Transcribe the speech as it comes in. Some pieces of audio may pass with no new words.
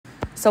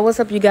So what's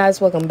up, you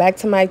guys? Welcome back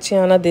to my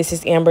channel. This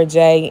is Amber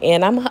J,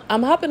 and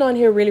I'm hopping on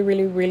here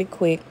really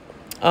quick.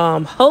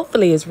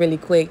 Hopefully it's really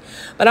quick,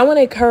 but I want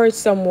to encourage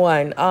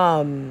someone.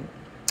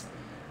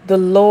 The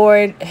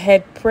Lord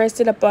had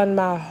pressed it upon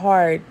my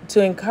heart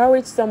to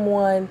encourage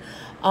someone.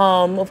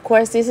 Of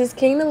course, this is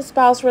Kingdom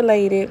Spouse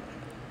related.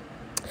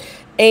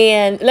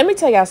 And let me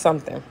tell y'all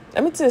something.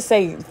 Let me just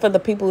say, for the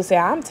people who say,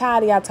 I'm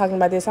tired of y'all talking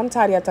about this, I'm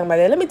tired of y'all talking about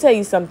that. Let me tell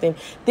you something.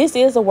 This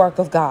is a work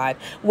of God.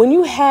 When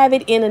you have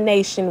it in a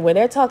nation where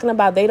they're talking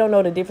about they don't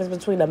know the difference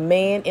between a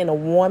man and a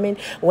woman,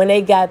 when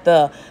they got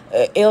the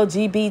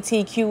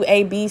LGBTQ,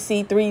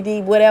 ABC,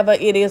 3D, whatever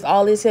it is,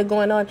 all this here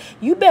going on,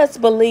 you best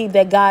believe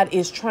that God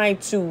is trying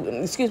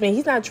to,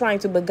 he's not trying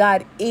to, but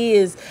God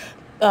is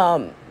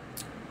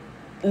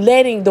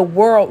letting the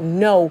world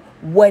know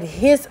what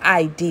his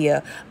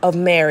idea of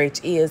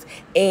marriage is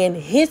and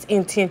his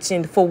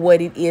intention for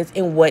what it is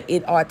and what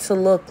it ought to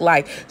look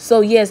like. So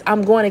yes,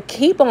 I'm going to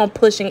keep on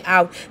pushing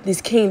out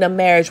these kingdom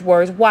marriage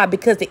words. Why?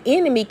 Because the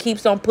enemy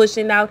keeps on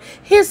pushing out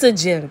his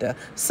agenda.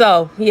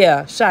 So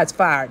yeah, shots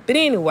fired. But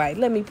anyway,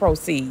 let me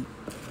proceed.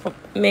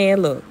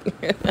 Man, look.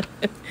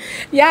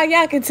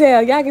 Y'all can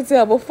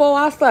tell before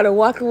I started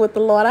walking with the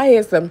Lord, I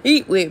had some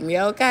heat with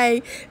me,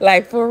 okay?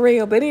 Like, for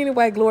real. But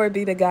anyway, glory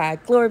be to God.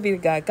 Glory be to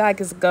God. God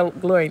gets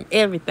glory in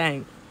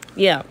everything.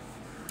 Yeah.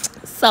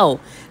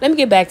 So, let me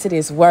get back to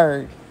this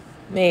word.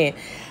 Man.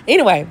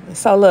 Anyway,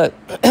 so look.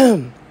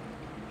 The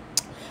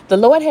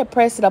Lord had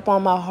pressed it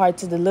upon my heart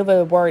to deliver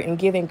the word and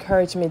give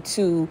encouragement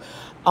to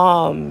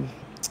whoever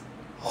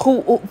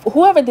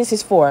this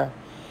is for.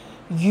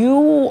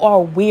 You are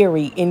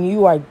weary and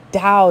you are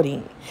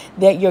doubting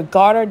that your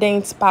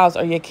God-ordained spouse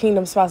or your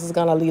kingdom spouse is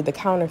going to lead the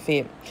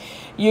counterfeit.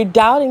 You're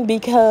doubting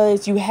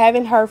because you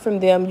haven't heard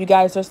from them. You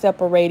guys are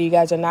separated. You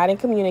guys are not in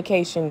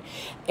communication.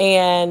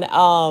 And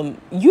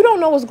you don't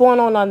know what's going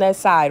on that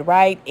side,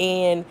 right?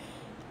 And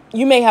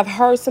you may have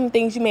heard some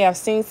things. You may have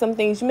seen some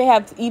things. You may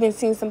have even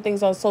seen some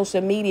things on social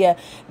media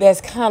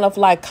that's kind of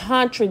like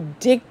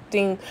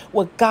contradicting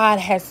what God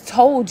has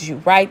told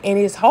you, right? And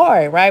it's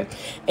hard, right?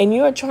 And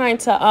you're trying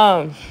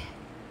to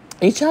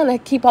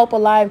keep hope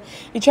alive.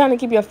 You're trying to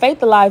keep your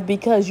faith alive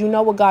because you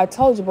know what God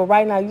told you. But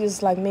right now, you're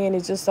just like, man,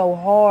 it's just so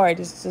hard.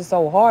 It's just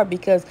so hard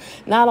because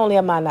not only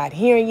am I not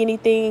hearing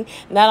anything,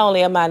 not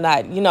only am I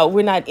not,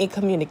 we're not in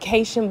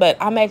communication, but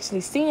I'm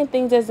actually seeing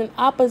things as in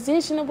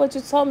opposition of what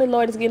you told me,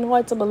 Lord. It's getting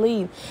hard to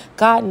believe.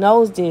 God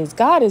knows this.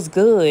 God is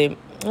good.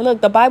 Look,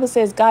 the Bible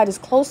says God is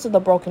close to the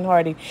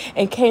brokenhearted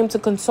and came to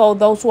console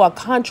those who are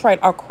contrite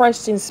or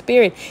crushed in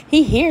spirit.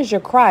 He hears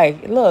your cry.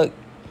 Look,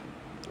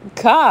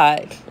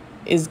 God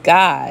is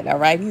God, all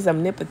right? He's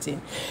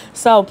omnipotent.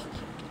 So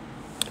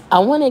I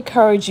want to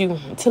encourage you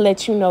to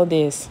let you know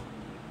this.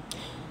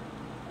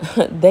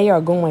 They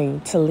are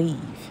going to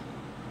leave.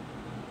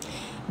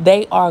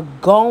 They are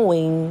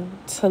going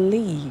to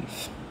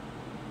leave.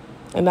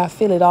 And I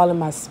feel it all in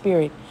my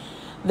spirit.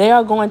 They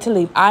are going to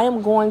leave. I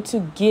am going to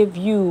give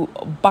you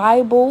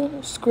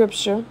Bible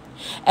scripture,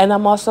 and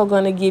I'm also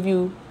going to give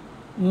you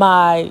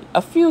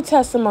a few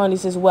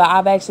testimonies as well.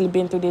 I've actually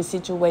been through this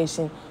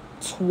situation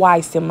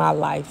twice in my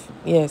life.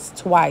 Yes,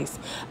 twice.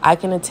 I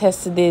can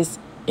attest to this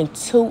in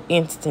 2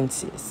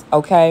 instances,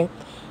 okay?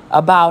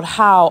 About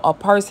how a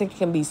person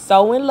can be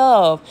so in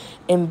love,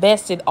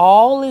 invested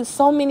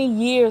so many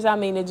years. I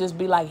mean, it just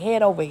be like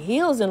head over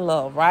heels in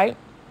love, right?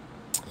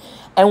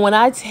 And when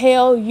I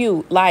tell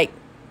you like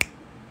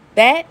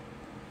that,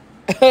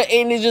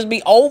 and it just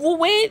be over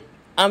with,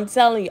 I'm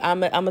telling you,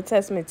 I'm a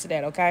testament to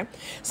that, okay?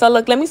 So,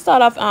 look, let me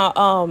start off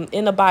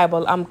in the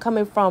Bible. I'm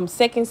coming from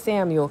 2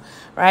 Samuel,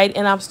 right?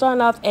 And I'm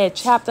starting off at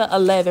chapter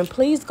 11.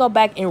 Please go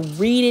back and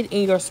read it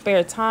in your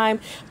spare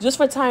time. Just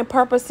for time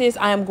purposes,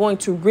 I am going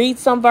to read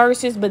some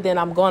verses, but then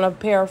I'm going to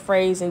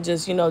paraphrase and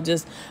just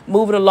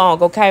move it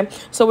along, okay?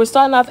 So, we're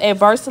starting off at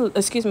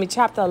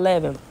chapter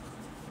 11,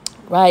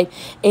 right?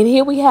 And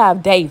here we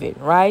have David,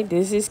 right?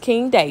 This is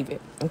King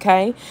David,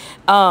 okay?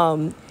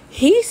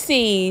 He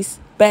sees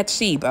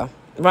Bathsheba,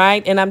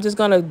 right? And I'm just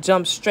going to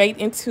jump straight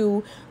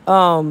into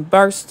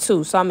verse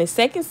 2. So I'm in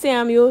 2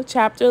 Samuel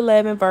chapter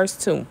 11, verse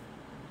 2.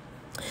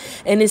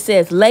 And it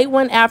says, late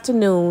one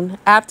afternoon,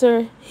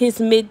 after his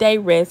midday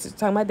rest,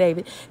 talking about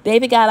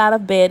David got out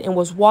of bed and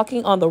was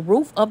walking on the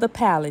roof of the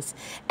palace.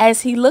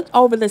 As he looked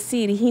over the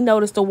city, he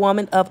noticed a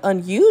woman of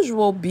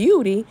unusual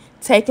beauty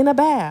taking a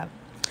bath.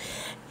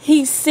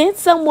 He sent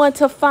someone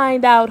to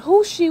find out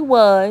who she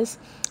was,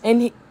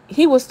 and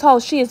he was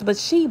told she is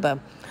Bathsheba,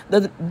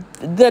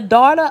 the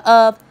daughter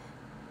of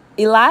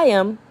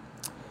Eliam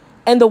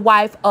and the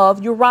wife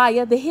of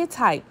Uriah the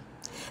Hittite.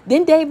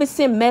 Then David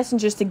sent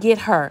messengers to get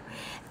her,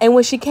 and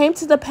when she came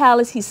to the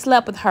palace, he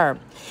slept with her.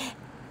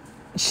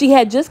 She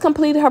had just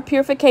completed her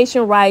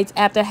purification rites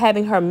after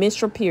having her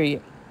menstrual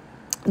period.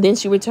 Then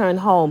she returned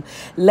home.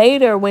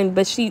 Later, when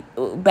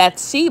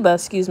Bathsheba,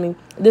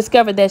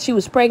 discovered that she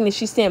was pregnant,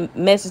 she sent a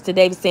message to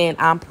David saying,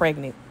 I'm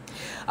pregnant.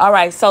 All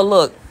right, so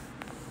look,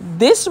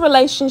 this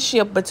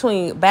relationship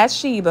between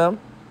Bathsheba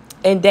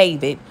and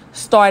David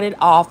started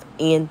off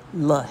in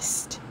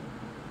lust.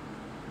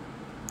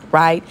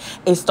 right?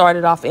 It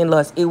started off in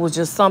lust. It was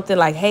just something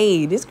like,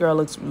 hey, this girl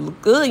looks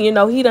good. You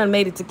know, he done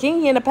made it to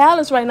king. He in the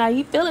palace right now.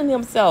 He feeling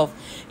himself.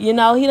 You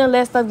know, he done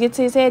let stuff get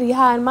to his head. He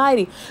high and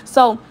mighty.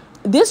 So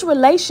this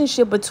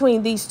relationship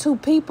between these two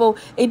people,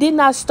 it did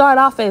not start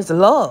off as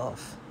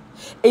love.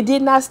 It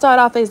did not start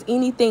off as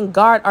anything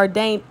God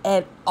ordained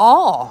at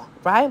all,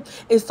 right?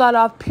 It started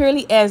off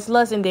purely as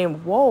lust, and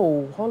then,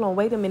 whoa, hold on,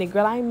 wait a minute,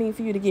 girl. I didn't mean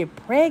for you to get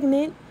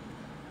pregnant.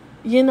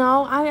 You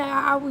know,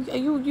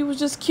 you was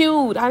just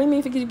cute. I didn't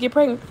mean for you to get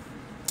pregnant.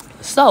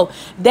 So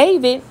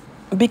David,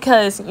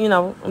 because, you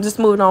know, I'm just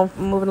moving a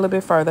little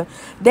bit further.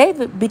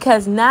 David,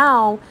 because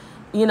now,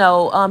 you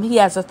know, he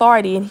has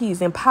authority and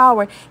he's in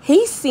power.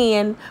 He's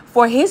seeing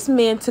for his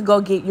men to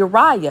go get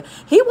Uriah.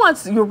 He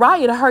wants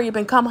Uriah to hurry up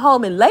and come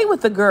home and lay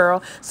with the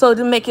girl, so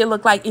to make it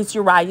look like it's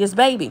Uriah's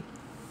baby.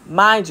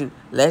 Mind you,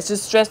 let's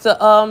just stress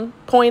the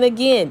point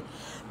again.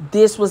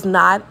 This was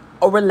not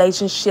a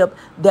relationship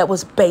that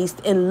was based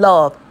in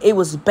love. It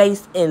was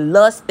based in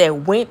lust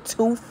that went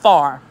too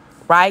far,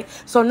 right?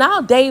 So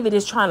now David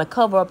is trying to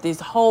cover up this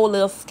whole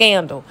little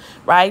scandal,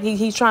 right?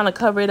 He's trying to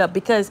cover it up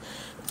because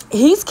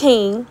he's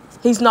king.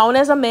 He's known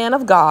as a man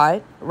of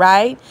God,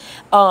 right?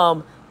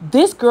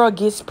 This girl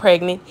gets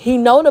pregnant. He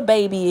know the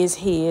baby is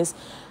his.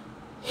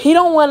 He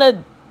don't want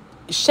to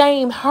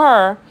shame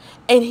her,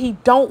 and he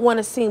don't want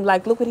to seem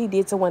like, look what he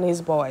did to one of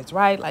his boys,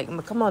 right? Like,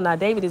 come on now,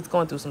 David is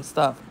going through some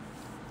stuff,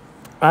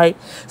 right?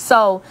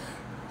 So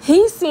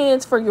he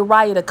sends for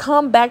Uriah to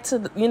come back to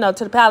the,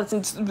 to the palace,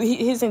 and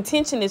his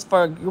intention is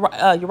for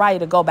Uriah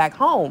to go back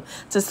home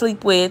to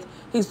sleep with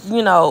his,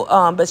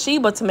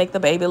 Bathsheba, to make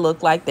the baby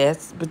look like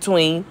that's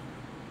between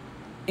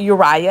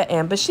Uriah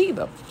and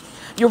Bathsheba.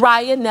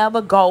 Uriah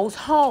never goes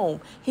home.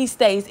 He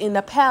stays in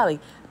the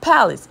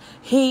palace.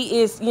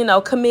 He is,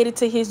 committed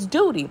to his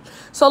duty.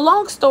 So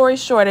long story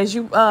short, as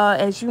you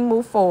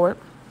move forward,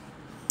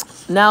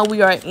 now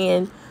we are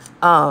in,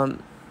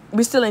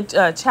 we're still in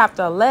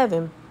chapter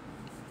 11.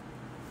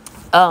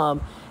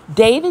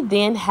 David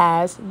then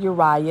has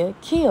Uriah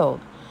killed.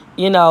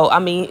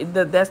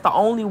 That's the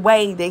only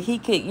way that he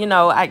could,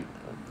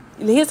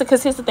 here's the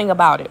consistent thing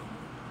about it.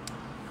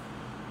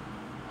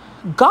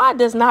 God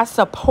does not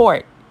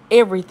support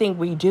everything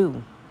we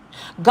do.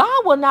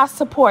 God will not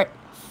support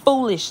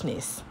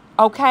foolishness.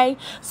 Okay?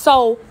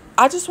 So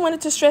I just wanted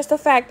to stress the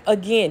fact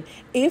again,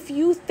 if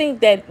you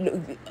think that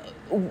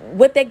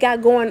what they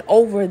got going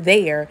over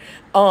there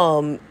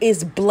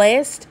is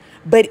blessed,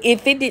 but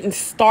if it didn't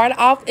start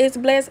off as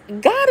blessed,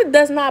 God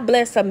does not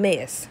bless a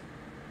mess.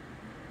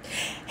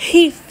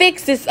 He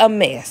fixes a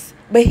mess,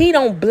 but he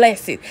don't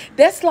bless it.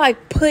 That's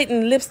like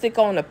putting lipstick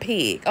on a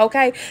pig,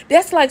 okay?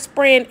 That's like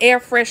spraying air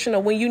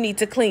freshener when you need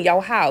to clean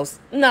your house.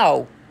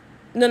 No.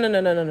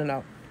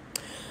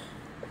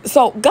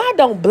 So God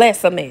don't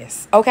bless a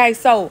mess, okay?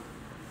 So,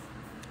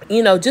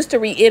 just to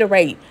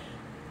reiterate,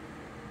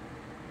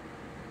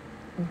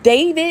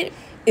 David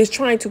is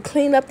trying to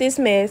clean up this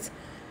mess.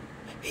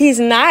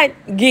 He's not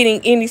getting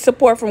any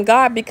support from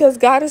God because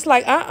God is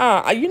like,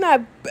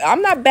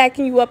 I'm not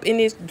backing you up in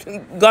this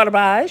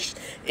garbage.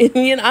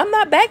 I'm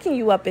not backing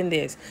you up in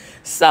this.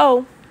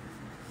 So,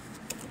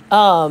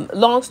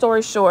 long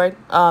story short,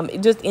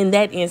 just in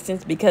that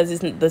instance, because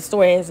the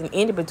story hasn't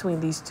ended between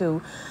these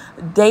two,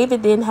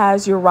 David then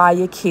has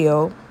Uriah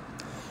killed.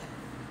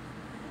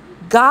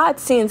 God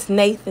sends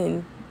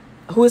Nathan,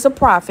 who is a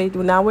prophet,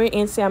 now we're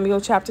in Samuel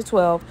chapter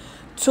 12,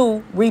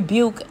 to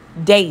rebuke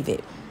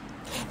David.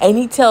 And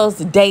he tells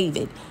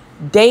David,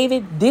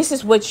 this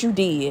is what you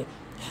did.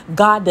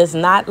 God does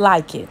not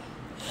like it.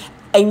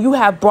 And you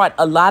have brought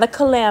a lot of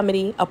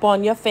calamity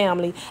upon your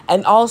family.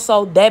 And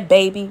also that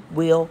baby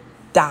will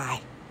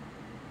die.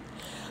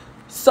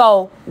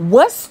 So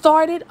what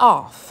started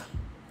off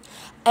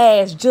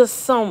as just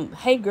some,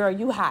 hey girl,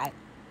 you hot.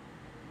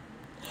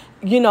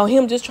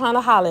 Him just trying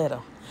to holler at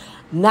her.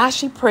 Now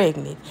she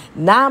pregnant.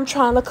 Now I'm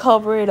trying to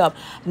cover it up.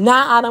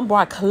 Now I done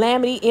brought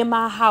calamity in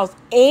my house.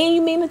 And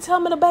you mean to tell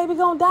me the baby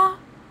gonna die?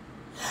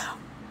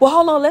 Well,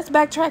 hold on. Let's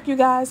backtrack, you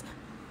guys.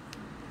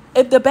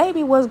 If the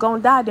baby was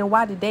gonna die, then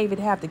why did David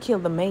have to kill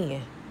the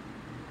man?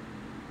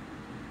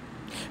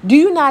 Do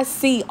you not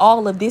see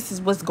all of this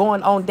is what's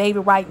going on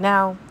David right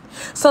now?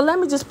 So let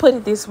me just put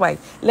it this way.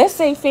 Let's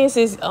say, for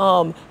instance,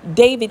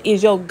 David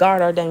is your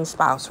God-ordained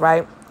spouse,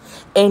 right?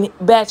 And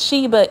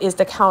Bathsheba is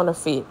the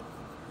counterfeit.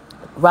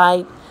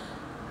 Right?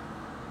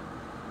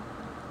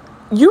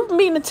 You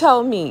mean to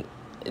tell me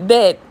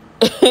that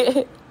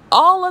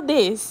all of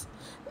this,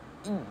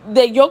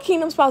 that your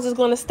kingdom spouse is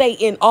going to stay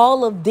in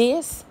all of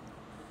this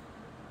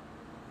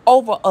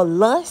over a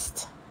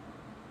lust?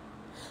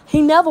 He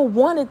never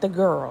wanted the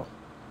girl.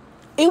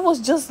 It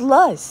was just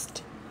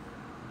lust.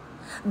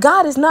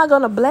 God is not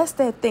going to bless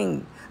that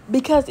thing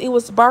because it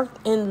was birthed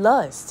in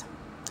lust.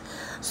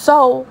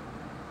 So,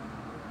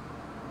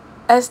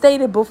 as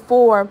stated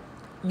before,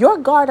 your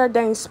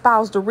God-ordained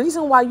spouse, the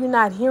reason why you're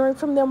not hearing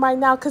from them right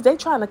now, because they're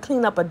trying to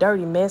clean up a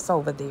dirty mess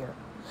over there.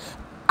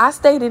 I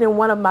stated in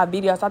one of my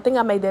videos, I think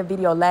I made that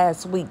video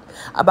last week,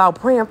 about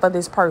praying for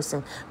this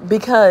person.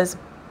 Because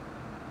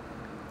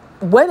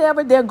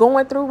whatever they're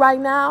going through right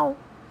now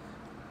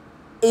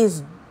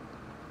is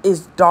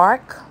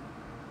dark.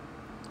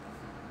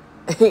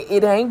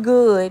 It ain't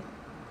good.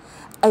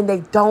 And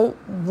they don't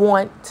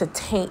want to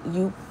taint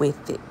you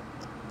with it.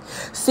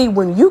 See,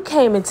 when you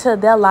came into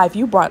their life,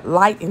 you brought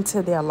light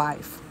into their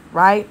life,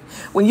 right?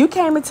 When you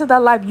came into their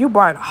life, you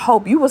brought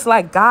hope. You was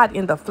like God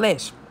in the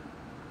flesh,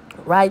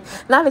 right?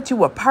 Not that you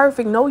were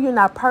perfect. No, you're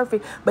not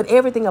perfect. But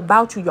everything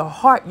about you, your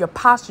heart, your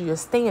posture, your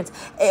stance,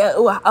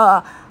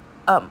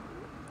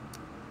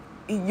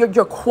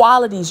 your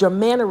qualities, your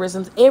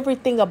mannerisms,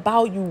 everything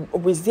about you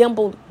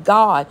resembled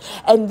God.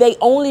 And they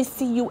only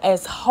see you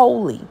as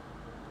holy.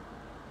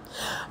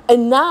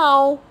 And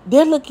now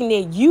they're looking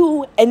at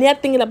you and they're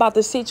thinking about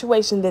the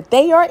situation that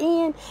they are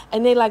in.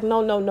 And they're like,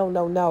 no, no, no,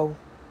 no, no.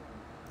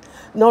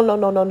 No, no,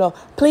 no, no, no.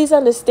 Please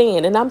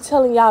understand. And I'm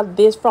telling y'all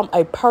this from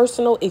a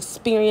personal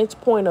experience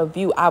point of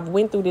view. I've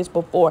went through this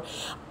before.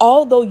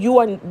 Although you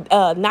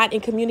are not in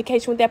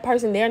communication with that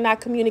person, they're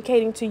not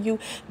communicating to you.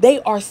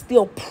 They are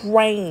still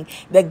praying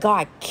that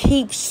God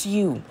keeps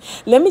you.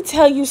 Let me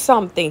tell you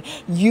something.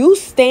 You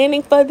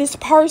standing for this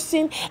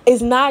person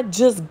is not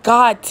just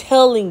God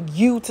telling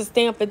you to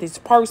stand for this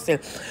person.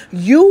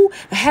 You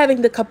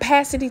having the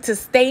capacity to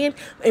stand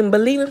and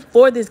believing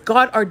for this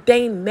God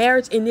ordained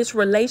marriage in this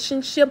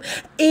relationship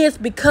is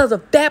because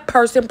of that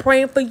person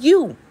praying for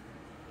you.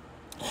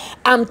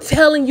 I'm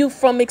telling you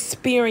from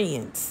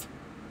experience.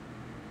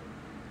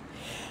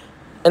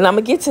 And I'm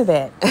going to get to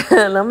that.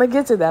 And I'm going to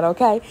get to that,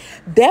 okay?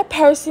 That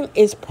person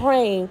is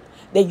praying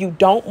that you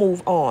don't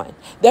move on.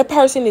 That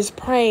person is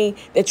praying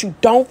that you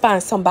don't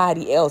find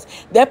somebody else.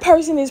 That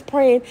person is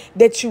praying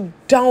that you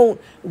don't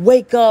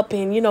wake up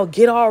and,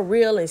 get all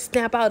real and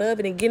snap out of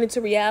it and get into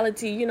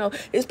reality.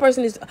 This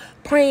person is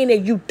praying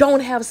that you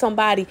don't have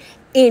somebody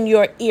in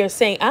your ear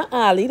saying,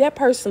 leave that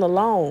person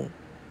alone.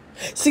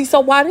 See, so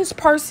while this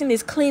person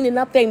is cleaning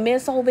up their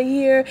mess over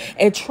here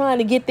and trying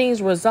to get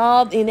things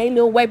resolved in a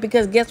little way,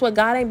 because guess what?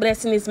 God ain't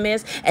blessing this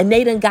mess, and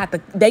they done got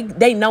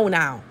they know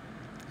now.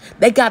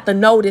 They got the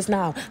notice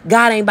now.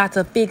 God ain't about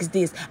to fix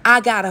this.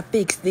 I gotta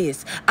fix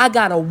this. I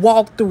gotta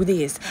walk through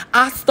this.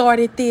 I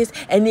started this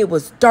and it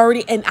was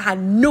dirty and I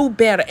knew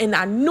better and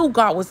I knew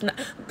God was not.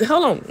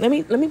 Hold on. Let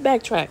me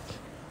backtrack.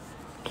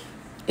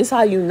 It's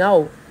how you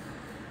know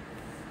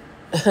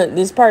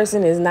this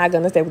person is not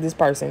gonna stay with this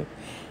person.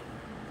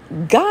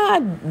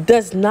 God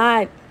does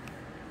not,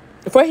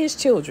 for his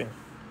children,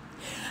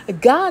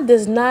 God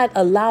does not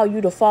allow you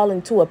to fall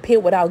into a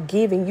pit without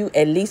giving you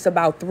at least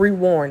about 3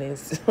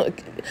 warnings.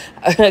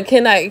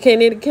 Can I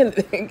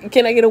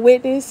get a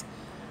witness?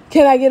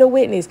 Can I get a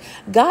witness?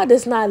 God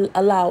does not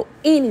allow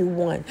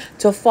anyone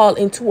to fall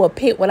into a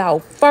pit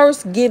without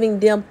first giving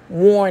them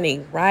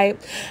warning,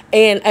 right?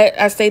 And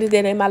I stated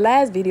that in my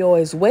last video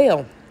as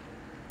well,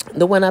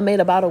 the one I made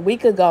about a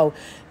week ago,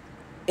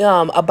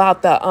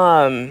 about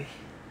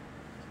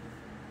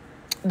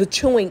the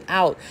chewing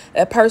out.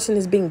 A person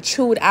is being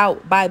chewed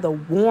out by the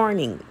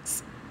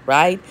warnings,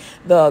 right?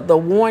 The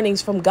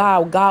warnings from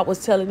God. God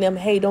was telling them,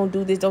 hey, don't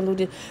do this, don't do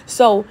this.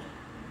 So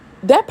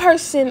that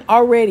person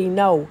already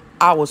know,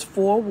 I was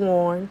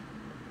forewarned.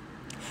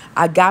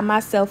 I got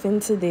myself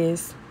into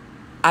this.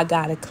 I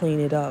got to clean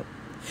it up.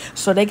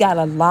 So they got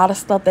a lot of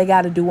stuff they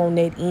got to do on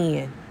that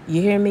end.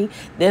 You hear me?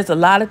 There's a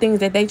lot of things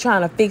that they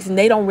trying to fix and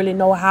they don't really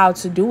know how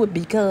to do it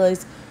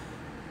because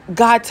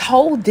God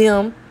told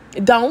them,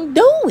 don't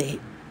do it.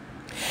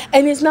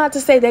 And it's not to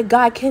say that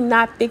God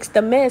cannot fix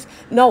the mess.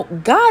 No,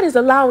 God is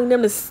allowing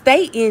them to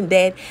stay in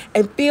that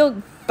and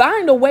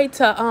find a way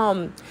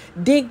to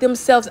dig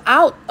themselves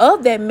out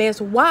of that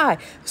mess. Why?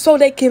 So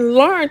they can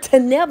learn to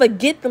never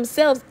get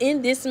themselves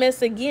in this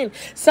mess again.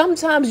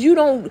 Sometimes you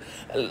don't.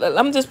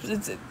 I'm just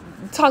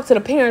talk to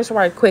the parents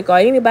right quick, or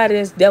anybody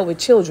that's dealt with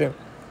children.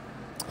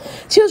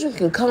 Children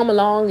can come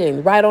along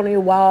and write on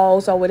their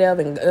walls or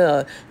whatever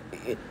and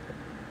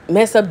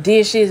mess up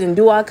dishes and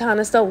do all kind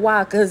of stuff.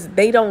 Why? Because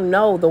they don't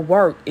know the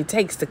work it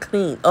takes to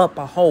clean up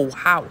a whole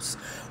house.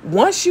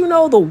 Once you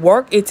know the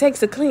work it takes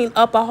to clean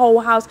up a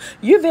whole house,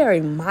 you're very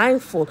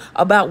mindful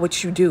about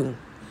what you do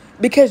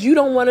because you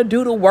don't want to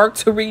do the work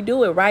to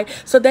redo it, right?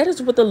 So that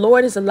is what the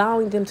Lord is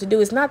allowing them to do.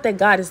 It's not that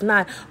God is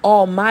not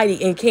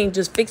almighty and can't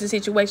just fix the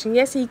situation.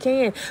 Yes, he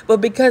can. But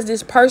because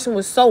this person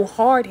was so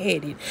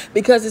hard-headed,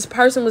 because this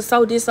person was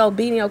so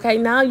disobedient, okay,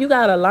 now you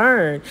got to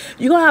learn.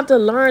 You're going to have to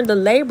learn the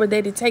labor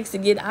that it takes to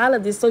get out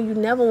of this so you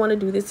never want to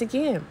do this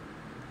again,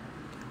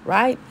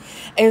 right?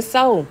 And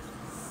so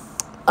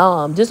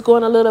just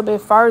going a little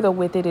bit further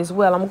with it as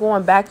well, I'm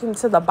going back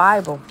into the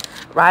Bible,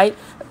 right?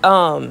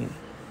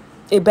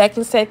 Back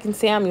in 2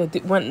 Samuel,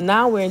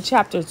 now we're in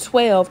chapter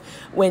 12,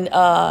 when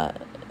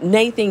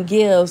Nathan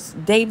gives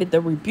David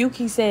the rebuke.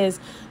 He says,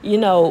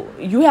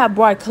 you have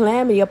brought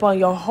calamity upon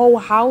your whole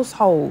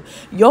household.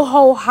 Your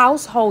whole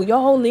household, your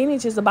whole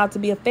lineage is about to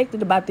be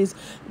affected about this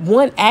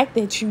one act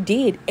that you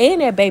did, and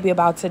that baby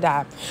about to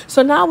die.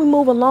 So now we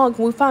move along.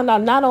 We find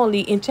out not only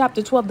in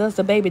chapter 12 does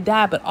the baby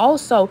die, but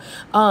also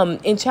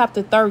in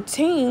chapter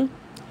 13,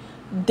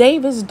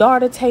 David's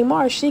daughter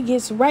Tamar, she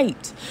gets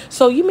raped.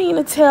 So you mean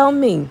to tell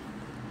me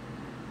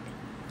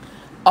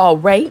A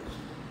rape,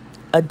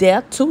 a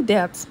death, two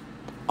deaths,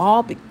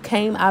 all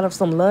came out of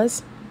some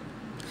lust.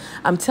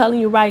 I'm telling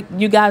you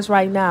you guys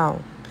right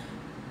now,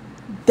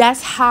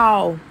 that's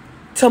how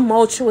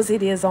tumultuous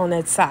it is on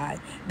that side.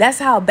 That's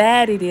how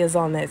bad it is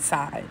on that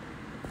side.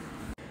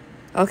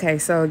 Okay,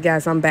 so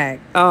guys, I'm back.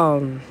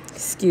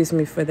 Excuse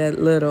me for that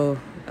little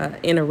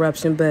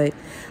interruption, but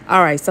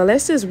all right, so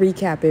let's just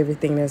recap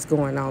everything that's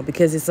going on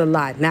because it's a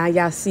lot. Now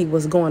y'all see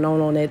what's going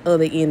on that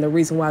other end. The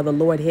reason why the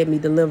Lord had me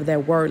deliver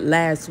that word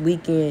last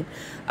weekend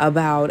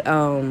about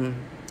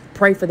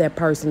pray for that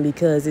person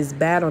because it's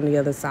bad on the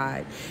other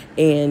side,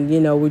 and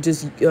we're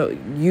just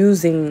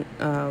using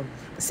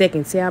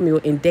 2 Samuel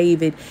and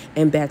David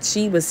and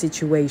Bathsheba's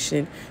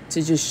situation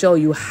to just show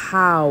you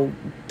how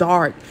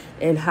dark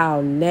and how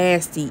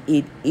nasty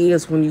it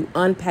is when you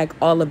unpack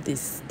all of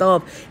this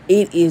stuff.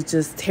 It is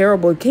just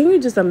terrible. Can you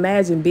just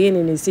imagine being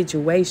in this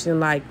situation?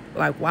 Like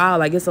wow,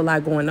 like it's a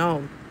lot going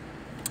on.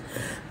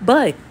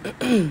 But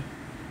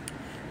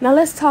now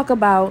let's talk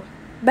about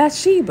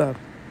Bathsheba.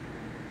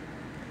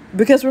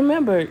 Because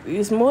remember,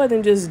 it's more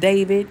than just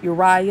David,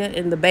 Uriah,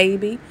 and the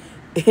baby.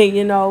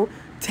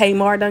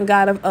 Tamar done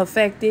got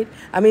affected.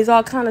 I mean, it's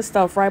all kind of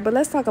stuff, right? But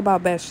let's talk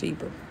about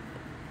Bathsheba.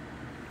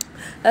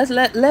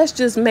 Let's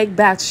just make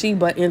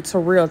Bathsheba into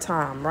real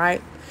time,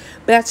 right?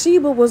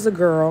 Bathsheba was a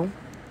girl,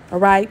 all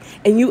right?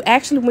 And you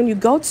actually, when you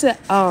go to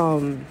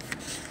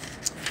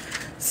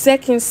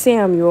 2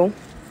 Samuel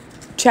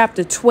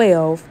chapter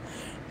 12,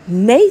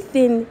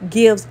 Nathan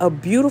gives a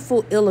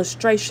beautiful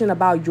illustration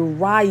about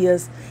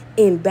Uriah's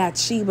and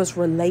Bathsheba's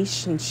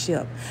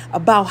relationship,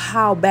 about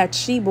how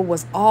Bathsheba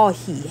was all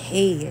he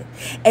had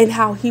and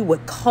how he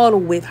would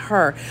cuddle with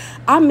her.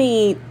 I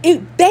mean,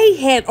 they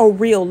had a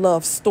real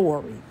love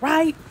story,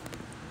 right?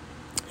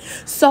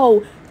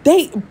 So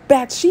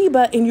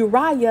Bathsheba and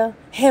Uriah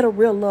had a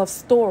real love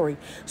story.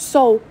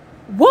 So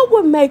what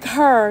would make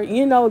her,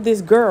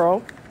 this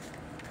girl,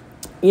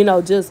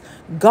 just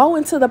go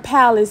into the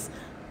palace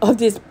of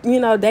this,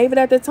 David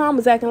at the time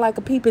was acting like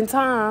a peeping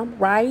Tom,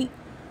 right?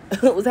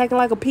 Was acting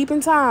like a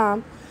peeping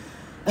Tom.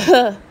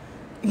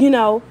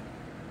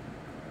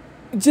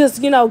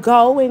 Just,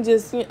 go and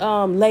just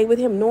lay with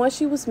him, knowing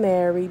she was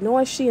married,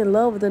 knowing she in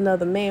love with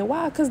another man.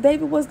 Why? Because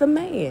David was the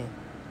man,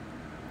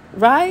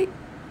 right?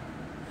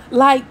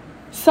 Like,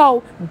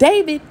 so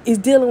David is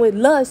dealing with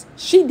lust.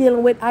 She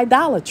dealing with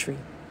idolatry,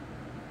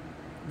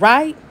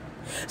 right?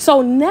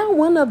 So now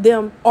one of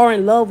them are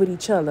in love with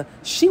each other.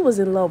 She was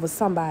in love with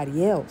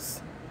somebody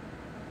else.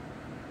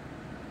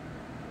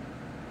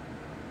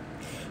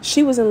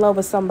 She was in love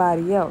with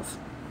somebody else.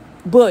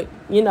 But,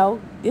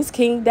 this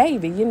King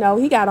David,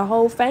 he got a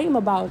whole fame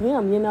about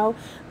him,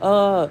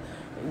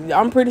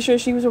 I'm pretty sure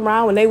she was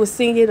around when they were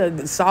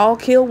singing Saul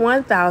killed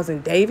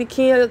 1,000, David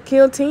killed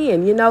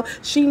 10,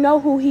 She know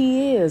who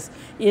he is,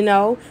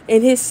 and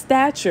his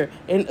stature.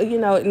 And,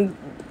 and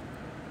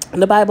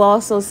the Bible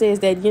also says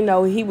that,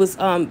 he was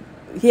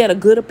he had a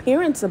good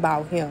appearance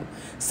about him.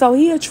 So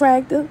he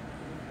attractive.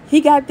 He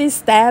got this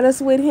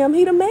status with him.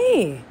 He the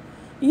man,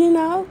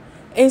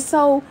 And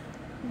so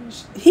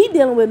he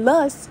dealing with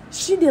lust.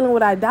 She dealing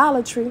with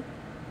idolatry.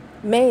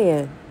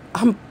 Man,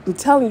 I'm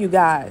telling you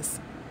guys,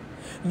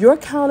 your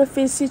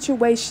counterfeit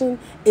situation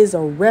is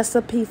a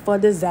recipe for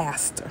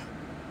disaster.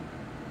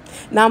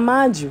 Now,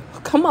 mind you,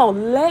 come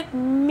on, let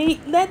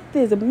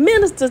this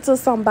minister to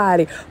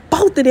somebody.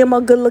 Both of them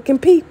are good-looking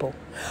people.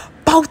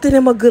 Both of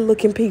them are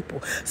good-looking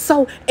people.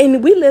 So,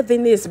 and we live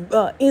in this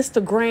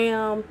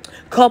Instagram,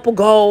 couple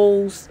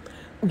goals,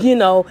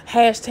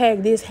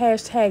 hashtag this,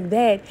 hashtag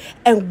that.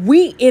 And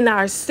we in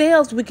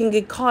ourselves, we can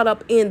get caught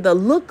up in the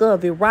look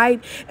of it,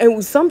 right?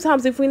 And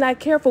sometimes if we're not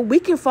careful, we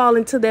can fall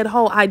into that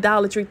whole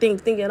idolatry thing,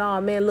 thinking, oh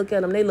man, look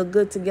at them. They look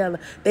good together.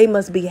 They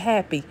must be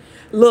happy.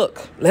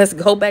 Look, let's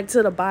go back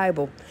to the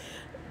Bible.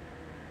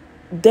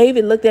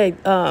 David looked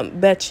at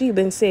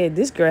Bathsheba and said,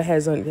 this girl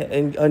has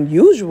an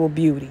unusual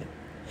beauty.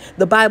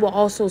 The Bible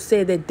also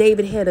said that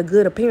David had a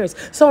good appearance.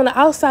 So on the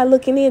outside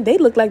looking in, they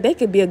look like they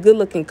could be a good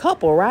looking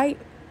couple, right?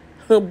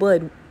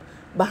 But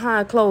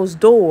behind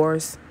closed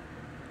doors,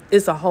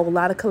 it's a whole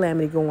lot of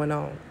calamity going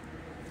on.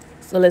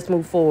 So let's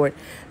move forward.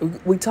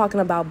 We're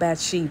talking about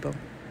Bathsheba,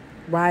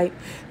 right?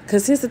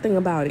 Because here's the thing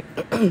about it.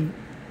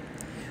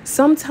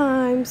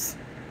 Sometimes,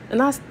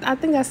 and I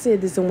think I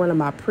said this in one of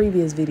my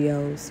previous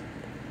videos,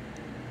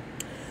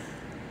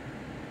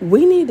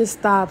 we need to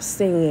stop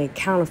saying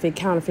counterfeit,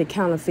 counterfeit,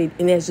 counterfeit,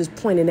 and that's just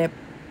pointing that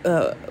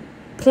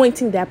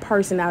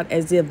person out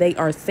as if they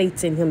are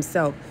Satan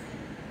himself.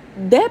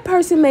 That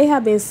person may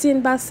have been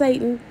sent by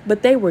Satan,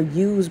 but they were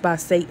used by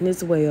Satan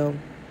as well.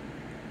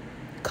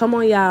 Come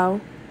on, y'all.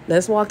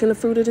 Let's walk in the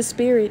fruit of the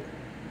Spirit.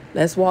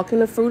 Let's walk in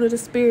the fruit of the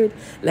Spirit.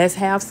 Let's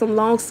have some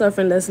long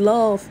suffering. Let's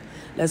love.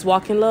 Let's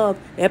walk in love.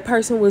 That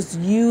person was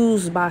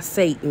used by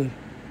Satan.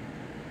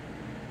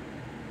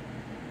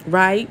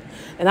 Right?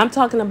 And I'm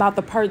talking about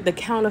the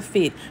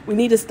counterfeit. We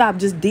need to stop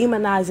just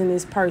demonizing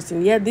this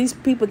person. Yeah, these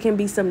people can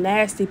be some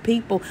nasty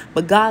people,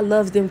 but God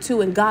loves them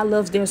too, and God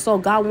loves their soul.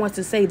 God wants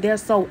to save their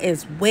soul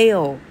as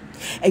well.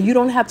 And you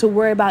don't have to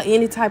worry about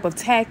any type of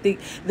tactic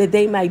that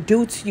they might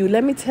do to you.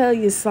 Let me tell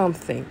you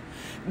something.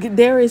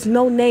 There is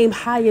no name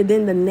higher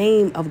than the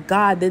name of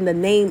God, than the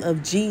name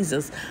of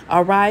Jesus.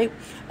 All right.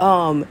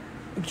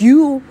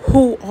 You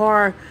who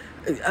are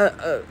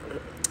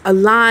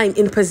aligned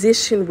in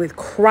position with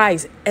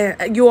Christ,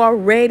 you're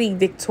already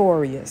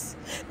victorious.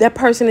 That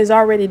person is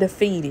already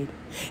defeated.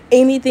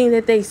 Anything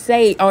that they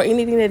say or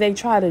anything that they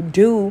try to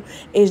do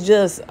is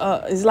just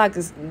is like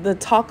the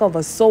talk of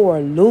a sore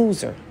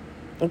loser.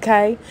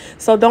 Okay,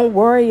 so don't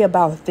worry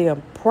about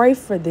them. Pray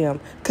for them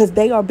because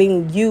they are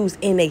being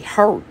used and they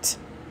hurt.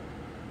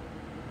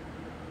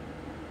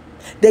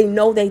 They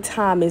know their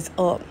time is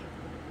up.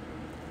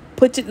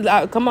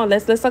 Come on,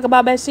 let's talk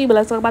about Bathsheba.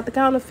 Let's talk about the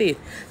counterfeit.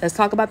 Let's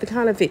talk about the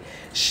counterfeit.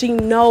 She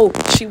know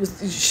she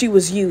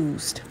was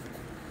used.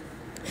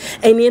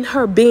 And in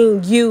her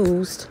being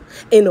used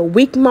in a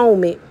weak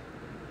moment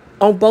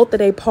on both of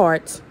their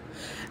parts,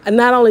 and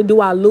not only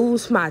do I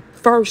lose my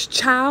first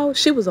child,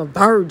 she was a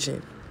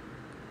virgin.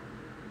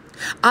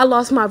 I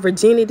lost my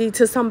virginity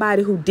to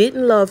somebody who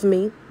didn't love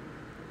me.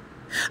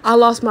 I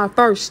lost my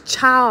first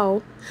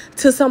child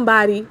to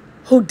somebody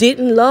who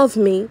didn't love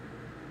me.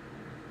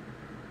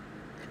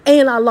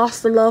 And I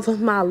lost the love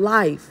of my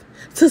life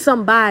to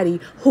somebody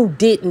who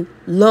didn't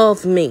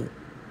love me.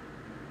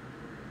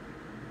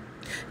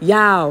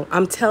 Y'all,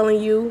 I'm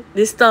telling you,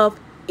 this stuff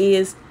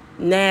is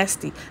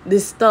nasty.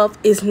 This stuff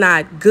is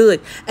not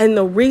good. And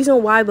the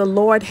reason why the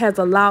Lord has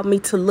allowed me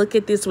to look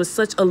at this with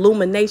such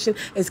illumination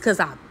is because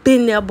I've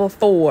been there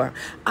before.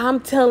 I'm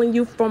telling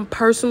you from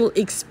personal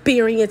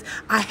experience,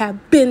 I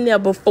have been there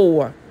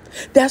before.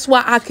 That's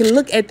why I can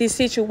look at this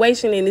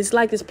situation and it's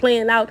like it's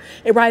playing out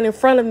right in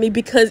front of me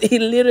because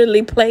it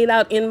literally played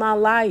out in my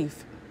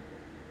life.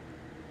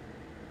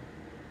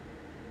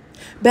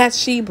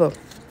 Bathsheba.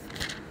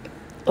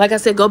 Like I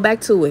said, go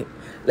back to it.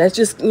 Let's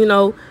just,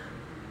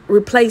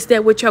 replace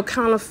that with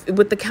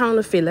with the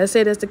counterfeit. Let's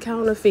say that's the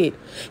counterfeit.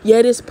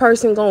 Yeah, this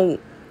person gonna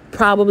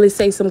probably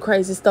say some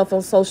crazy stuff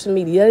on social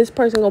media. Yeah, this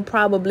person gonna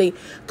probably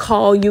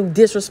call you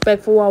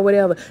disrespectful or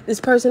whatever.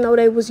 This person know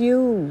they was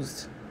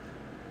used.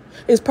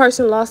 This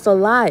person lost a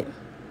lot.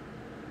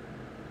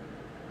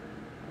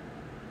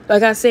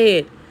 Like I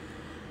said,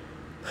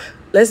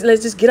 let's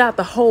just get out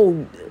the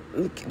whole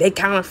they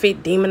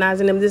counterfeit,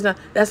 demonizing them.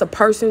 That's a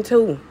person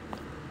too.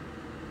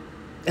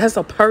 That's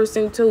a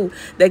person too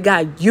that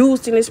got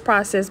used in this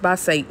process by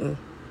Satan.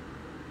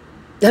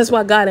 That's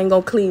why God ain't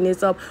gonna clean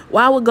this up.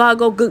 Why would God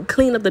go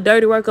clean up the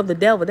dirty work of the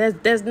devil?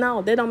 That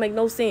don't make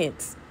no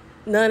sense.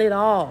 None at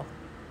all.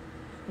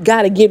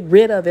 Gotta get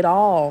rid of it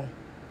all.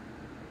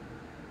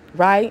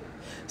 Right?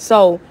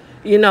 So,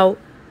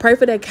 pray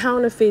for that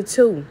counterfeit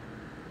too.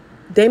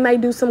 They may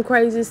do some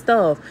crazy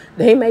stuff.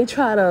 They may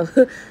try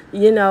to,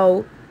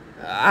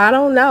 I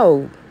don't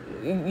know.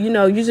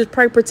 You just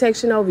pray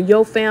protection over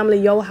your family,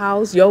 your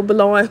house, your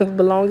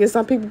belongings.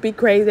 Some people be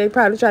crazy. They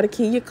probably try to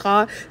kill your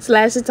car,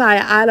 slash your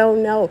tire. I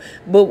don't know.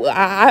 But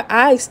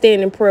I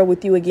stand in prayer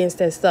with you against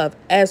that stuff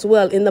as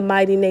well. In the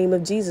mighty name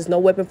of Jesus, no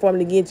weapon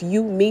formed against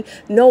you, me,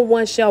 no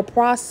one shall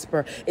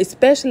prosper.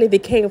 Especially if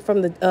it came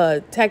from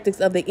the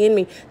tactics of the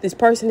enemy. This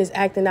person is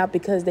acting out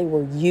because they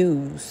were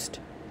used.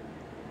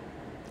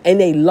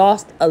 And they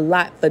lost a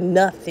lot for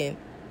nothing.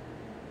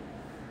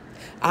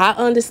 I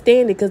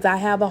understand it because I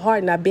have a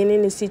heart and I've been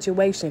in this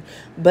situation.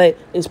 But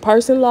this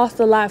person lost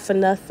a lot for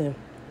nothing.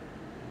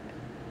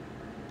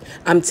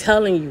 I'm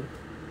telling you,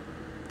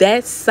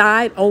 that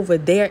side over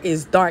there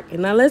is dark.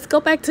 And now let's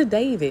go back to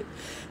David.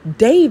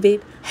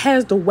 David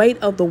has the weight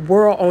of the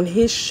world on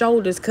his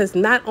shoulders because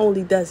not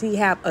only does he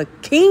have a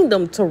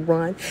kingdom to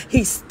run,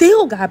 he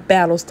still got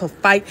battles to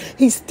fight.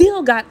 He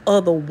still got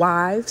other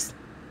wives.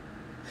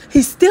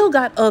 He still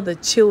got other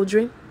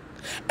children.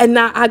 And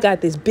now I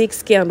got this big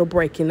scandal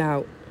breaking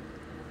out.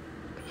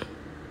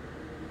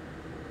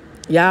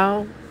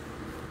 Y'all,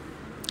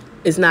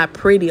 it's not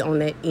pretty on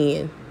that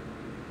end.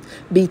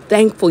 Be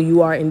thankful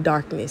you are in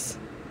darkness.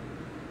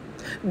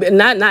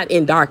 Not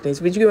in darkness,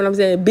 but you get what I'm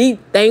saying? Be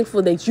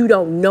thankful that you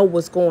don't know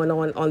what's going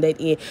on that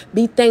end.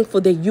 Be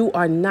thankful that you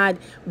are not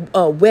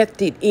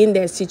wefted in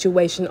that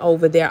situation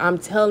over there. I'm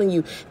telling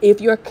you,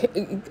 if your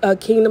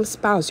kingdom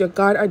spouse, your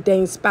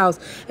God-ordained spouse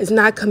is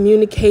not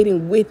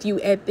communicating with you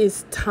at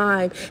this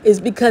time, it's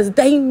because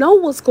they know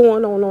what's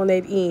going on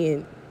that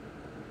end.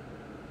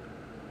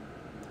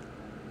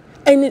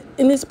 And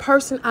this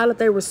person, out of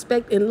their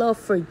respect and love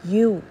for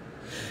you,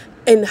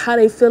 and how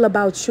they feel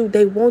about you,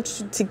 they want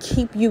you to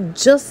keep you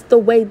just the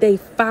way they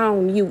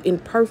found you, in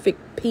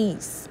perfect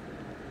peace.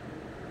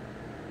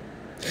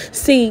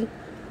 See,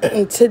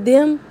 to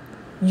them,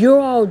 you're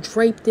all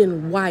draped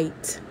in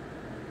white.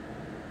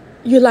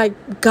 You're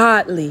like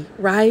godly,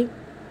 right?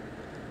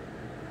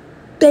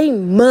 They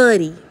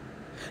muddy.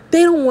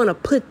 They don't want to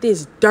put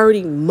this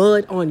dirty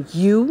mud on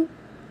you.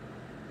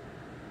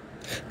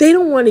 They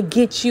don't want to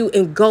get you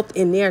engulfed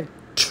in their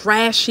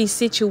trashy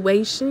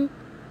situation.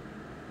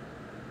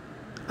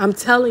 I'm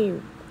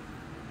telling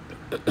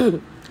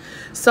you.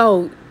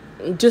 So,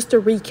 just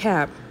to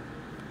recap,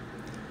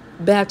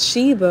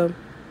 Bathsheba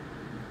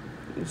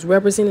is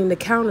representing the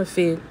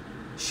counterfeit,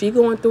 she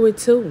going through it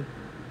too.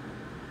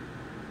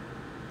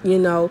 You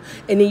know,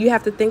 and then you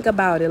have to think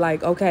about it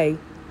like, okay,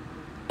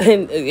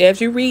 and as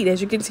you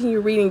continue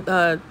reading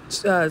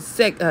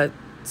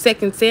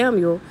Second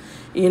Samuel,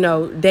 you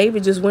know,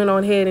 David just went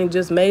on ahead and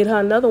just made her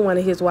another one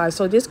of his wives.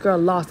 So this girl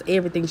lost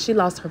everything. She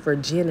lost her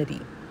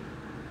virginity.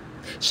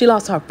 She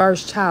lost her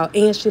first child,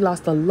 and she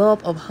lost the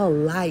love of her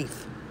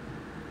life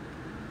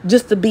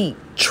just to be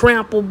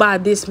trampled by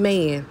this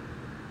man.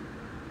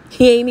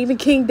 He ain't even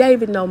King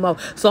David no more.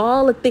 So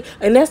all the things,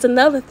 and that's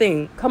another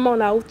thing. Come on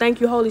now. Thank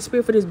you, Holy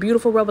Spirit, for this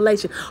beautiful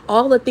revelation.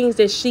 All the things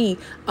that she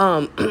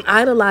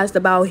idolized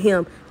about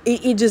him,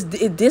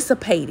 it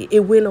dissipated. It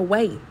went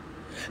away.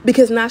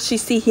 Because now she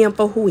see him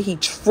for who he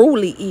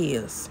truly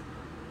is.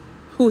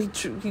 Who he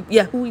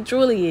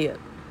truly is.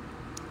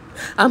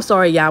 I'm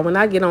sorry, y'all. When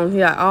I get on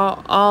here,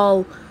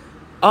 all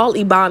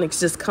ebonics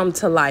just come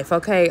to life,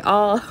 okay?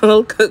 All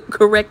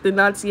correct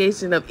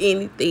enunciation of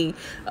anything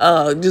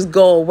just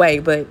go away.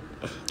 But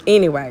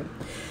anyway,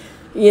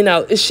 you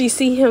know, she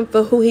see him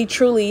for who he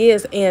truly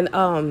is,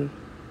 and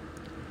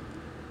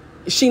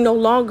she no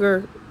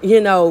longer, you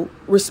know,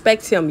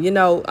 respects him. You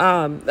know,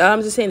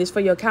 I'm just saying this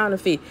for your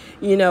counterfeit.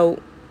 You know,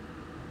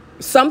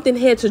 something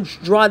had to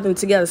draw them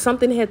together.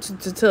 Something had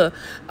to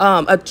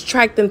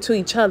attract them to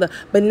each other.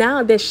 But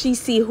now that she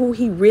see who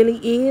he really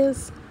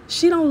is,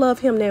 she don't love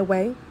him that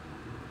way.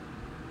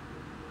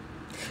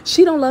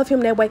 She don't love him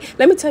that way.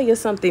 Let me tell you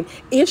something.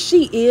 If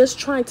she is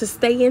trying to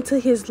stay into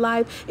his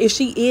life, if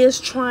she is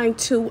trying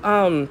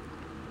to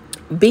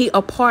be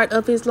a part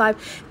of his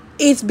life,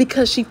 it's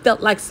because she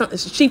feels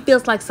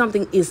like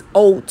something is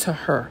owed to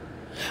her.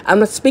 I'm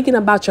not speaking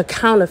about your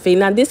counterfeit.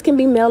 Now, this can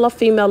be male or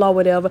female or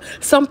whatever.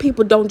 Some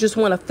people don't just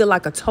want to feel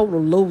like a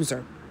total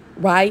loser,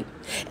 right?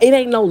 It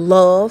ain't no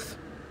love.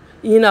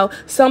 You know,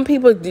 some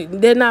people,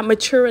 they're not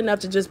mature enough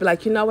to just be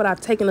like, you know what,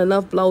 I've taken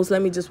enough blows.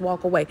 Let me just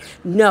walk away.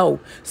 No,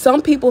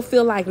 some people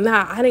feel like,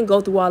 nah, I didn't go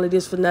through all of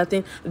this for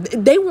nothing.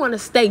 They want to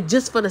stay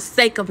just for the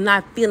sake of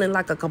not feeling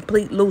like a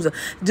complete loser.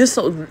 Just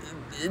so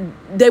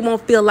they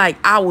won't feel like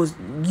I was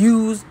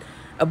used,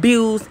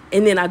 abused,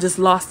 and then I just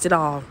lost it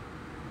all.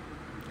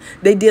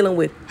 They dealing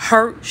with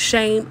hurt,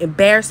 shame,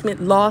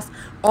 embarrassment, loss,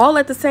 all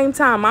at the same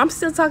time. I'm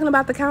still talking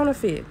about the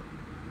counterfeit.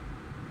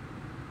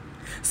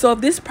 So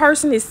if this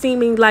person is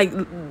seeming like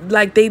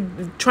they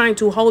trying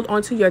to hold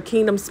on to your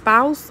kingdom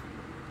spouse,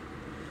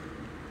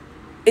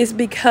 it's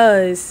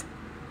because,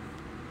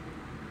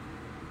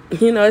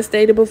 you know, as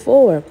stated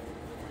before,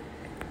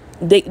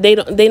 they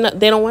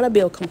don't want to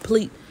be a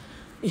complete,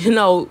 you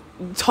know,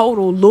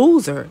 total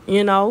loser.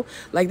 You know,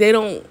 like they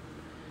don't.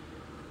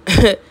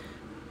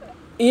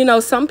 You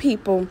know, some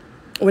people,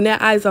 when their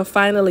eyes are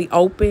finally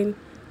open,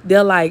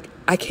 they're like,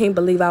 I can't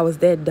believe I was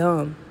that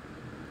dumb.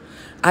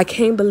 I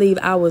can't believe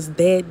I was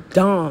that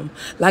dumb.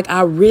 Like,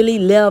 I really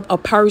love a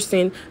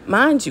person.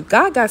 Mind you,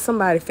 God got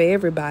somebody for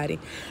everybody.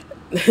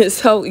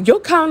 So your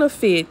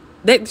counterfeit,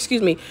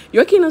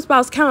 your kingdom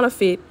spouse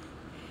counterfeit,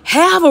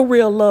 have a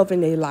real love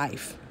in their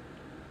life.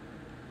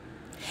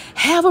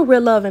 Have a real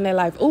love in their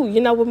life. Oh,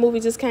 you know what movie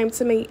just came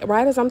to me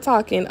right as I'm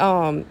talking?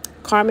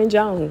 Carmen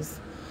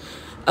Jones.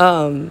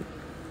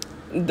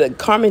 The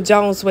Carmen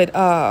Jones with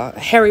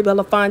Harry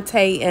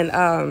Belafonte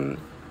and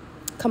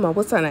come on,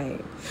 what's her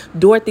name?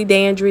 Dorothy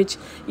Dandridge.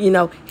 You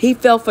know, he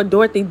fell for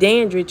Dorothy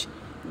Dandridge,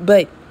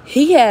 but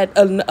he had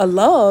a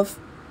love,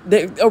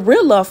 a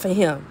real love for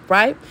him,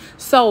 right?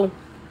 So,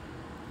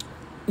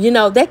 you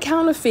know, that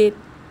counterfeit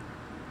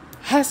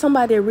has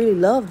somebody that really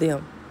loved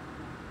them,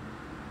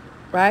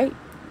 right?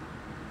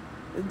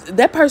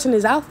 That person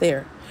is out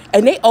there,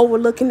 and they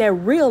overlooking that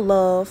real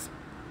love,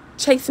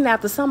 chasing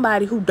after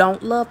somebody who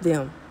don't love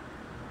them.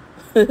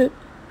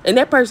 And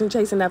that person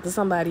chasing after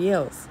somebody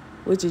else,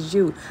 which is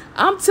you.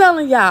 I'm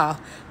telling y'all,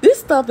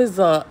 this stuff is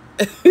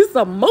it's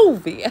a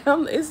movie.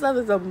 This stuff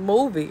is a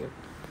movie.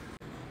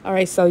 All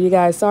right, so you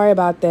guys, sorry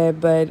about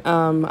that, but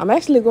I'm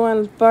actually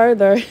going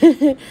further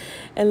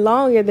and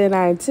longer than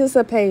I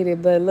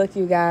anticipated. But look,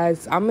 you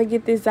guys, I'm gonna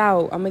get this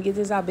out.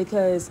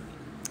 Because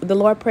the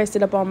Lord pressed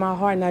it up on my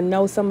heart, and I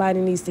know somebody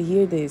needs to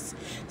hear this.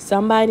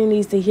 Somebody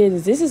needs to hear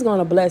this. This is going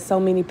to bless so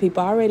many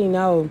people. I already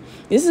know.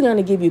 This is going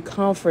to give you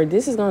comfort.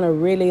 This is going to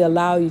really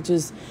allow you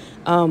just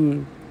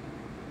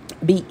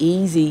be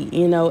easy,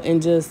 you know,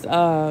 and just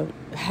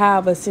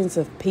have a sense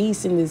of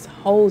peace in this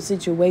whole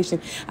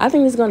situation. I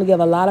think it's going to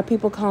give a lot of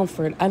people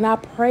comfort, and I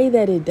pray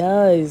that it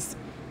does.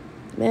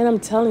 Man, I'm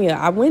telling you,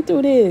 I went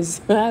through this.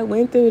 But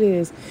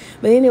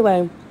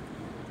anyway,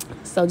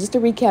 so just to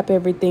recap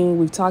everything,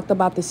 we've talked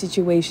about the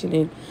situation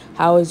and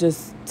how it's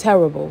just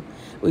terrible.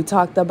 We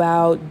talked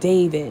about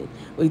David.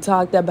 We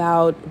talked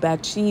about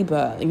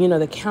Bathsheba, you know,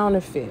 the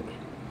counterfeit,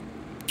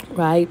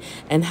 right?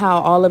 And how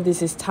all of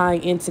this is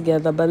tying in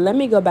together. But let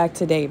me go back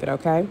to David,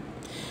 okay?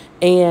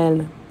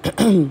 And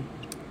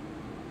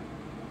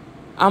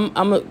I'm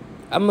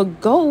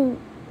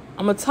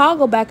gonna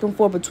toggle back and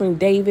forth between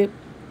David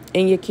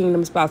and your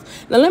kingdom spouse.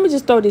 Now, let me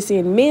just throw this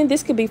in. Men,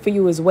 this could be for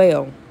you as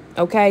well.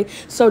 Okay,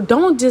 so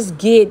don't just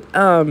get,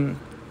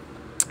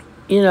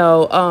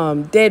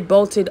 dead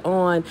bolted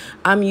on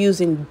I'm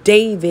using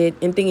David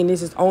and thinking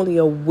this is only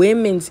a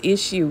women's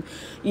issue.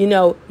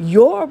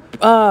 Your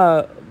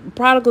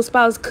prodigal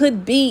spouse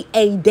could be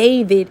a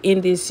David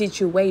in this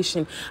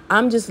situation.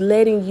 I'm just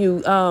letting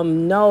you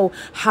know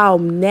how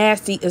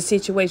nasty a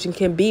situation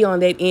can be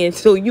on that end,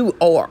 so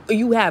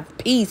you have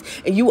peace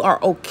and you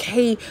are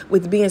okay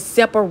with being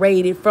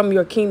separated from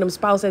your kingdom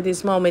spouse at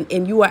this moment,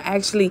 and you are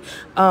actually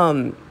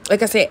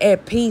like I said,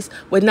 at peace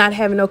with not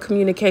having no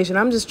communication.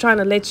 I'm just trying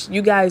to let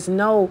you guys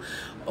know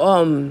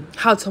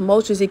how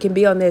tumultuous it can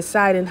be on that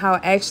side, and how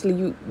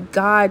actually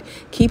God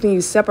keeping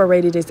you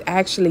separated is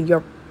actually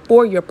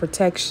for your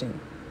protection.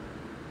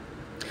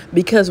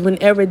 Because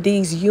whenever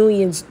these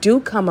unions do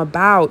come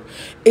about,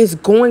 it's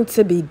going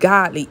to be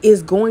godly.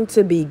 It's going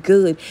to be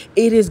good.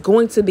 It is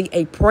going to be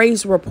a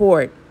praise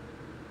report.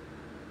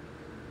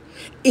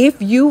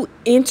 If you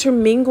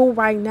intermingle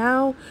right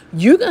now,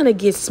 you're going to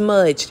get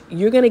smudged.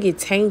 You're going to get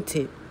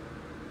tainted.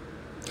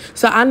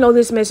 So I know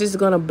this message is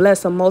going to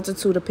bless a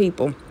multitude of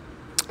people.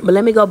 But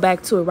let me go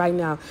back to it right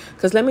now.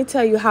 Because let me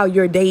tell you how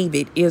your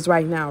David is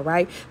right now,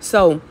 right?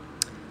 So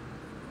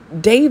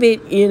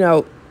David,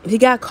 he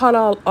got caught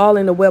all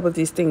in the web of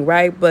this thing,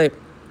 right? But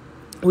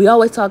we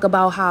always talk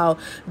about how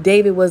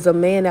David was a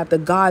man after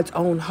God's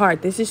own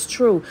heart. This is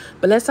true.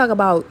 But let's talk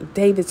about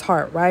David's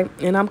heart, right?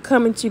 And I'm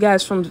coming to you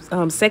guys from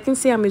 2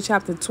 Samuel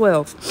chapter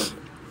 12.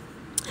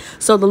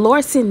 So the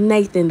Lord sent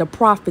Nathan, the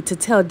prophet, to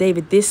tell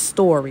David this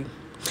story.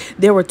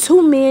 There were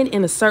two men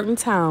in a certain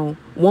town.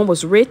 One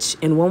was rich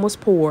and one was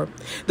poor.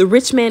 The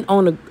rich man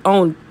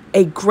owned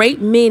a great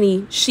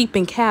many sheep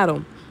and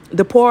cattle.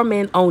 The poor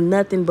man owned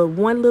nothing but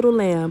one little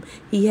lamb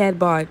he had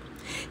bought.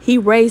 He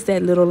raised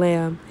that little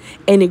lamb,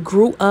 and it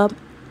grew up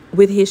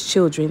with his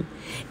children.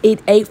 It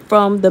ate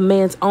from the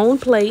man's own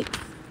plate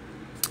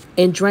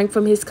and drank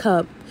from his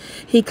cup.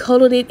 He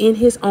cuddled it in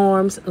his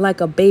arms like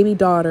a baby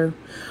daughter.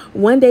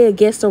 One day a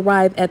guest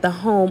arrived at the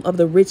home of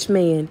the rich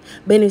man,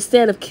 but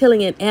instead of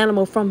killing an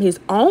animal from his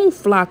own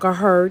flock or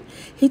herd,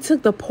 he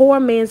took the poor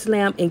man's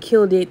lamb and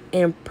killed it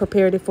and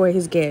prepared it for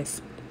his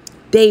guest.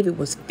 David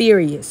was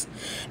furious.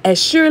 As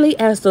surely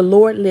as the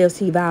Lord lives,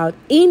 he vowed,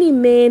 any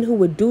man who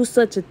would do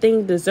such a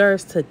thing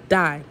deserves to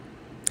die.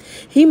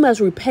 He must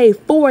repay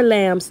 4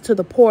 lambs to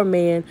the poor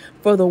man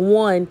for the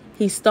one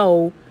he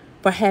stole,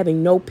 for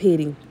having no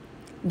pity.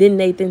 Then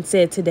Nathan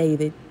said to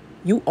David,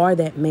 you are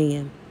that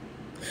man.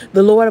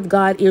 The Lord of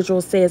God,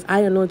 Israel, says,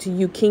 I anointed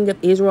you king of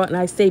Israel, and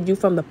I saved you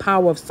from the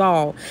power of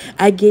Saul.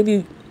 I gave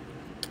you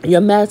your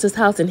master's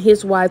house and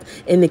his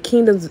wife and the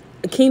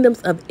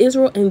kingdoms of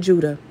Israel and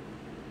Judah.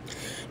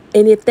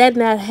 And if that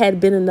not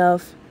had been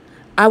enough,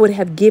 I would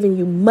have given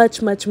you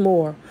much, much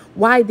more.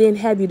 Why then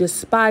have you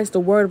despised the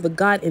word of the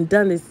God and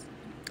done this,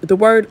 the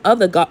word of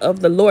the God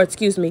of the Lord,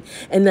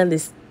 and done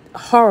this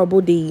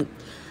horrible deed?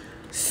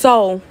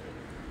 So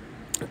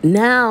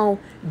now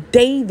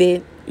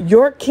David,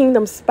 your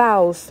kingdom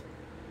spouse,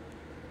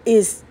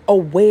 is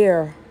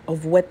aware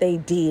of what they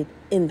did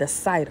in the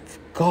sight of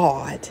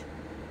God.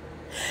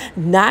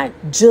 Not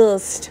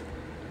just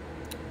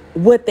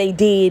what they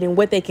did and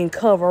what they can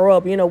cover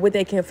up, what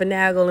they can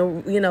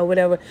finagle and,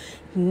 whatever.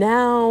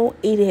 Now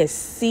it has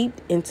seeped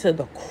into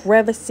the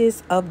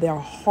crevices of their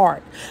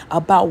heart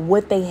about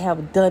what they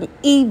have done,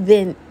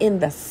 even in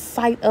the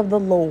sight of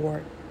the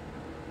Lord.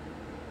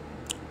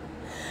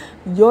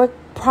 Your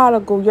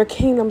prodigal, your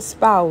kingdom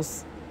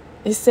spouse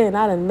is saying,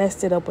 I done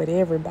messed it up with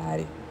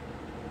everybody.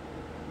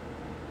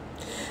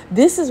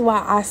 This is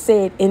why I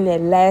said in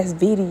that last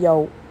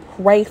video,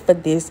 pray for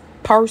this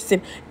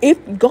person.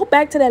 If go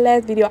back to that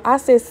last video, I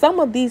said some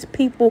of these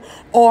people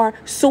are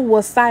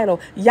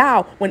suicidal.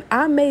 Y'all, when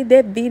I made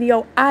that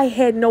video, I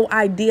had no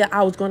idea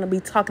I was going to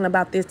be talking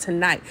about this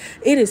tonight.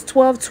 It is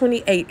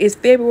 12/28. It's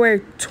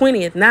February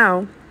 20th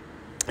now,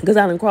 because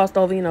I done crossed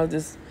over,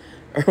 just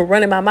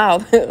running my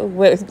mouth.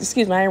 Well,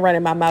 excuse me, I ain't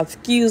running my mouth.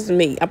 Excuse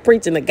me. I'm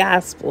preaching the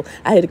gospel.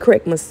 I had to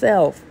correct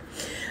myself.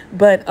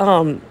 But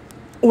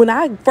when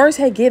I first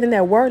had given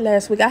that word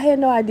last week, I had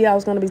no idea I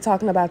was going to be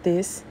talking about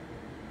this.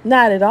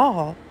 Not at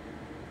all.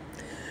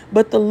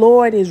 But the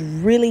Lord is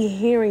really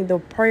hearing the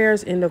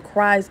prayers and the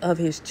cries of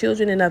his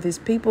children and of his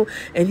people.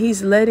 And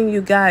he's letting you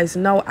guys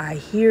know, I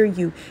hear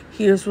you.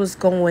 Here's what's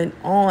going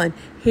on.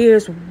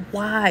 Here's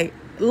why.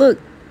 Look,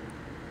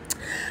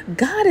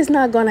 God is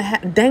not going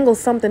to dangle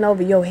something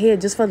over your head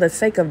just for the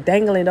sake of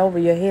dangling it over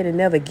your head and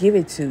never give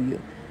it to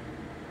you.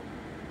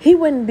 He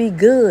wouldn't be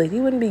good.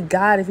 He wouldn't be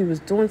God if he was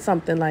doing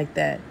something like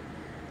that.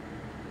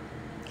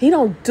 He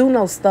don't do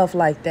no stuff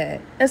like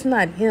that. That's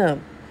not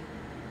him.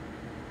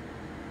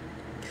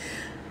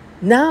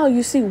 Now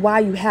you see why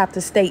you have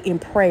to stay in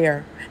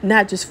prayer,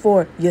 not just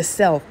for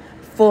yourself,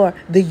 for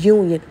the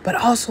union, but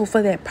also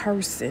for that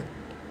person.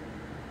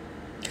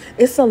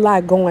 It's a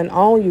lot going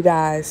on, you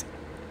guys.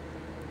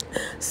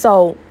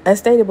 So, as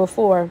stated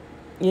before,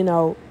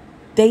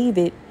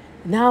 David,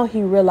 now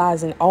he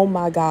realizing, oh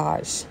my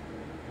gosh,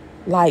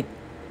 like,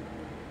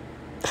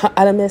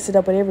 I done messed it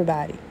up with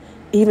everybody.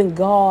 Even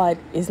God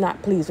is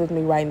not pleased with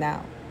me right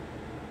now.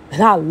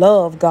 And I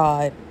love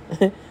God.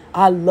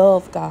 I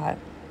love God.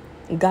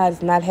 God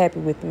is not happy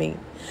with me.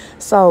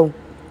 So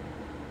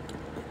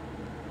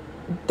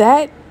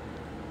that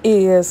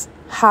is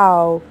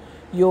how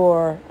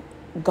your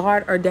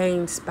God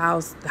ordained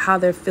spouse, how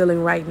they're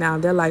feeling right now.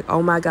 They're like,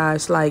 oh my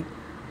gosh, like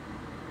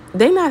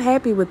they're not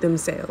happy with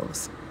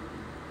themselves.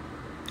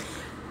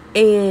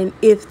 And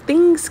if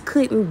things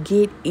couldn't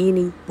get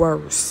any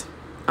worse,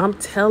 I'm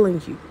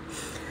telling you,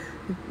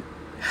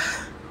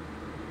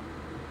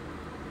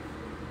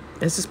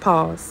 let's just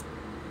pause.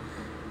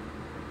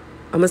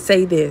 I'm going to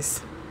say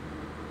this.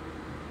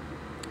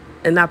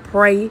 And I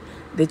pray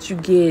that you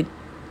get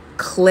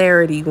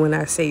clarity when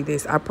I say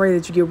this. I pray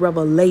that you get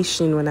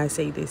revelation when I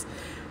say this.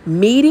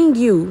 Meeting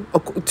you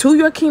to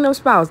your kingdom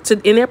spouse,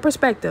 in their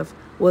perspective,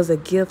 was a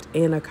gift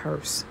and a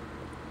curse.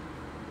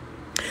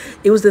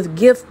 It was a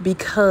gift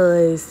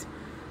because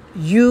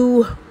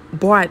you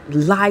brought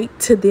light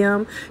to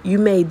them. You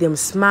made them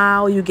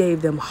smile. You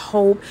gave them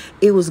hope.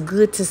 It was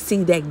good to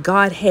see that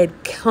God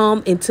had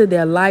come into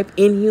their life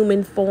in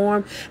human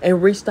form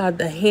and reached out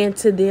the hand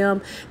to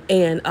them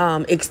and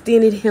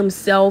extended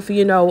himself,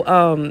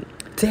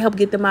 to help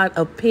get them out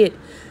of pit.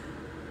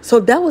 So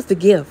that was the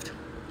gift.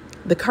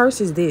 The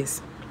curse is this.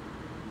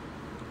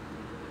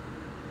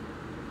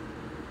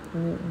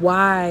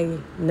 Why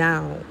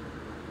now?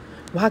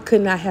 Why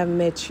couldn't I have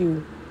met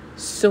you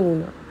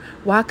sooner?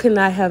 Why couldn't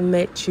I have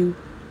met you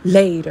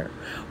later?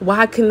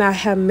 Why couldn't I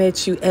have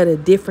met you at a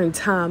different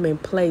time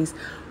and place?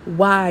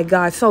 Why,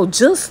 God? So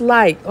just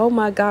like, oh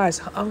my gosh,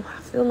 I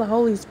feel the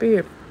Holy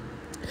Spirit.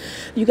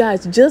 You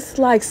guys, just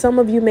like some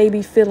of you may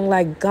be feeling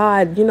like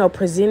God,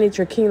 presented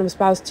your kingdom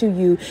spouse to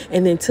you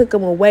and then took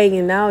them away,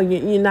 and now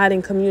you're not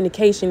in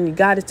communication.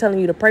 God is telling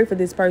you to pray for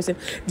this person.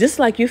 Just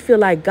like you feel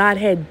like God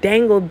had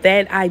dangled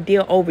that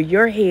idea over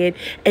your head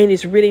and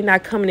it's really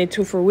not coming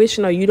into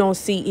fruition, or you don't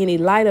see any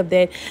light of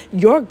that,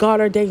 your God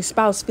ordained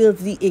spouse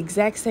feels the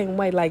exact same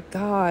way. Like,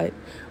 God,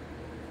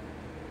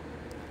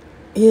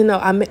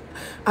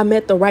 I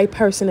met the right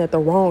person at the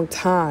wrong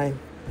time.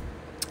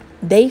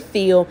 They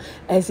feel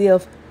as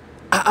if,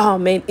 oh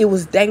man, it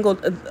was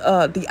dangled.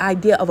 The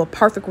idea of a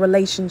perfect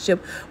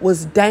relationship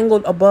was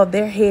dangled above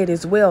their head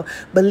as well.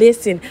 But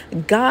listen,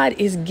 God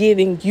is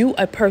giving you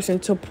a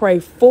person to pray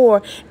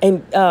for,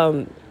 and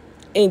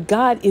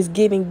God is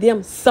giving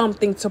them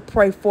something to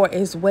pray for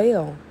as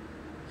well.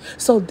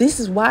 So this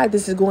is why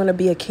this is going to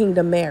be a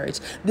kingdom marriage.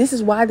 This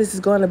is why this is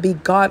going to be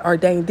God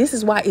ordained. This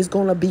is why it's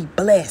going to be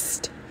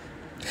blessed.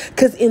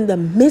 Because in the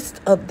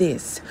midst of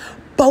this,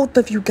 both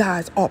of you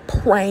guys are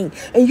praying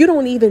and you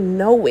don't even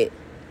know it.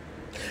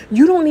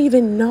 You don't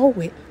even know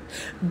it.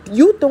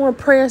 You throwing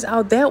prayers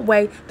out that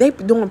way. They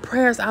doing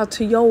prayers out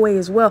to your way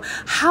as well.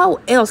 How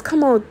else?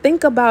 Come on,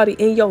 think about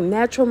it in your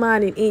natural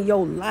mind and in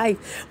your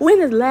life.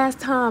 When is the last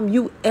time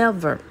you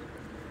ever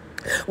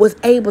was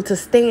able to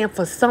stand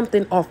for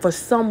something or for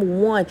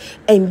someone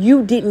and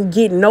you didn't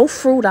get no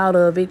fruit out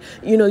of it?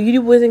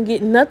 You wasn't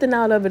getting nothing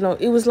out of it.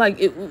 It was like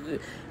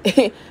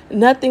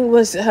nothing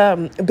was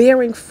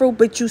bearing fruit,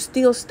 but you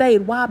still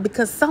stayed. Why?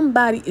 Because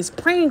somebody is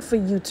praying for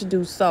you to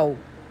do so.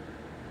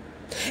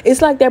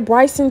 It's like that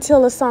Bryson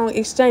Tiller song,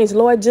 Exchange.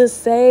 Lord,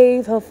 just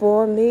save her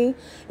for me.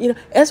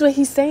 That's what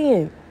he's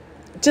saying.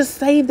 Just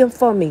save them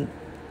for me.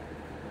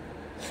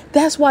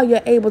 That's why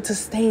you're able to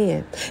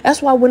stand.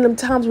 That's why when them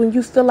times when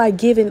you feel like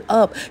giving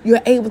up,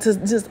 you're able to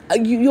just,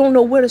 you don't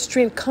know where the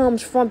strength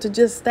comes from to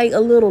just stay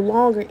a little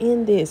longer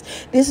in this.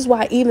 This is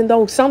why, even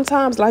though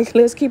sometimes, like,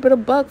 let's keep it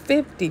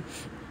 $1.50.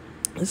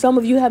 Some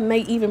of you may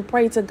even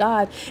pray to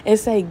God and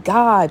say,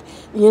 God,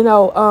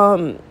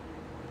 is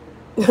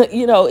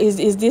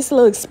this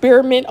little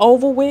experiment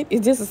over with?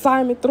 Is this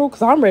assignment through?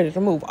 Because I'm ready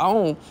to move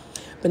on.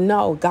 But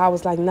no, God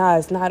was like, nah,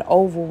 it's not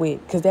over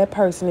with, because that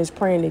person is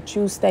praying that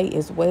you stay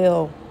as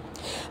well.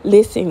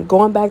 Listen,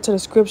 going back to the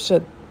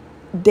scripture,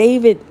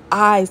 David's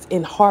eyes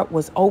and heart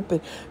was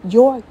open.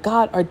 Your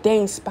God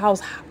ordained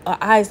spouse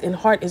eyes and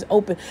heart is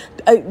open.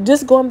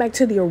 Just going back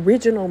to the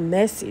original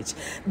message,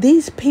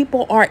 these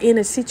people are in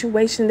a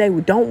situation they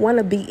don't want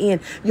to be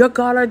in. Your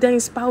God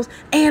ordained spouse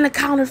and a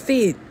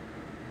counterfeit.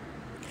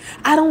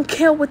 I don't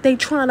care what they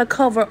trying to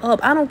cover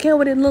up. I don't care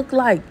what it look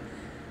like.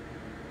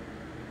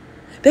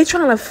 They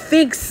trying to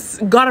fix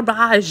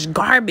garbage.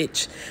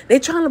 They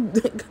trying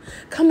to,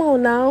 come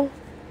on now.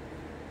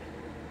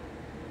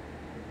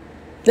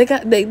 They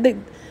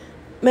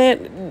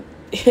man,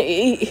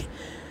 if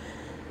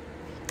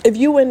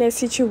you in that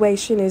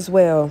situation as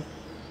well,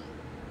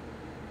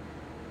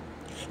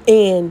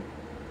 and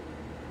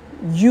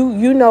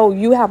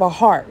you have a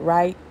heart,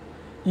 right?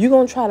 You're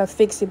going to try to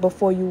fix it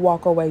before you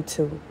walk away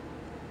too.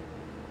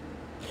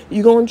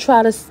 You're going to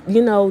try to,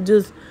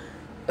 just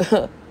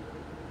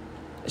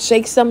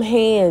shake some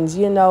hands,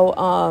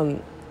 so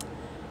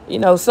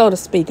to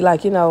speak,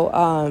 like,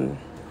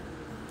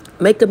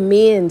 make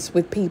amends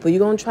with people. You're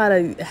going to try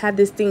to have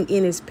this thing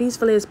in as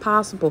peacefully as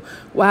possible.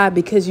 Why?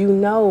 Because you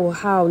know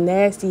how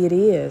nasty it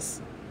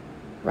is,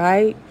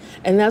 right?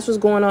 And that's what's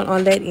going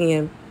on that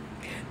end.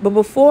 But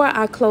before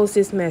I close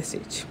this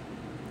message,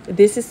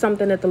 this is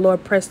something that the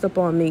Lord pressed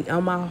upon me,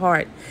 on my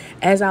heart,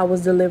 as I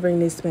was delivering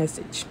this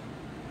message.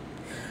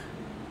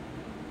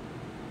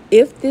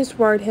 If this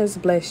word has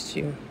blessed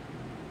you,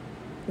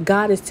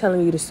 God is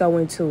telling you to sow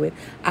into it.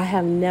 I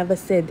have never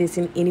said this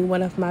in any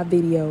one of my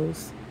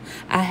videos.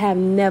 I have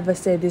never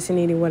said this in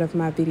any one of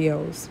my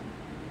videos.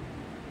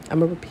 I'm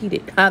going to repeat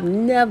it. I've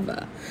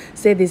never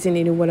said this in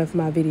any one of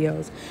my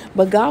videos.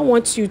 But God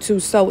wants you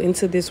to sow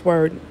into this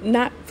word,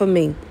 not for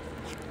me.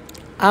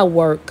 I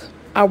work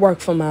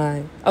for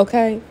mine.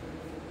 Okay?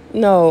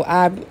 No,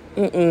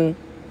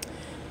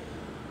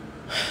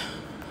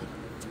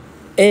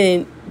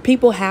 And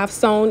people have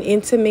sown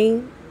into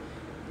me.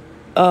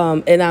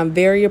 And I'm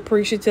very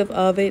appreciative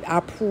of it. I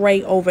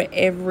pray over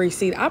every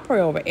seed. I pray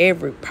over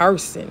every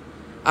person.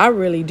 I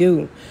really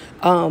do.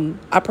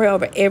 I pray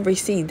over every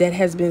seed that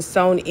has been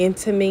sown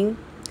into me.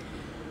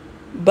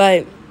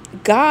 But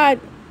God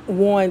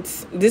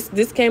wants,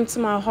 this came to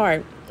my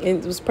heart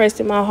and it was pressed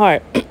in my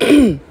heart.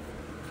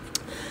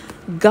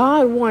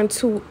 God wants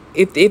to,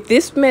 if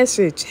this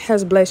message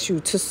has blessed you,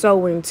 to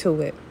sow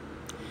into it.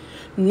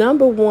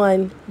 Number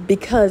one,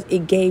 because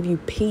it gave you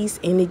peace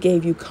and it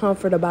gave you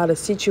comfort about a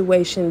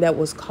situation that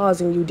was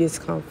causing you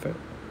discomfort.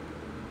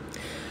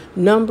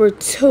 Number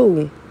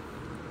two,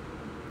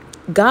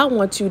 God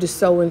wants you to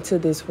sow into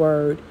this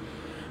word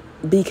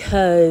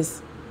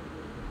because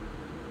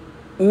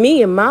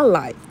me in my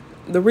life,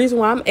 the reason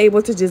why I'm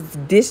able to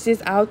just dish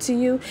this out to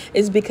you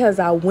is because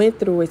I went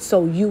through it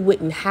so you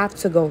wouldn't have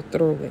to go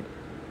through it.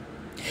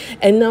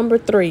 And number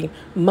three,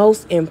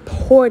 most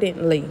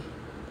importantly,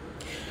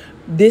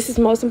 this is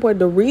most important.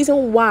 The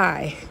reason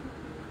why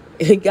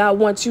God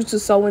wants you to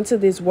sow into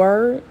this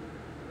word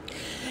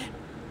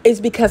is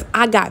because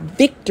I got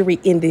victory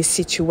in this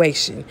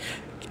situation.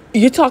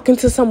 You're talking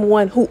to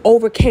someone who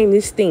overcame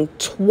this thing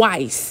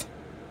twice,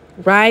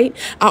 right?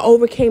 I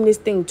overcame this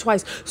thing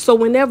twice. So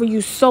whenever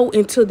you sow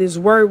into this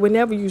word,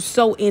 whenever you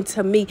sow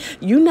into me,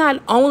 you're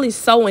not only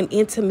sowing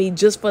into me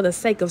just for the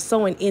sake of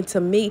sowing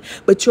into me,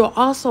 but you're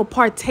also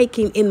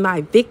partaking in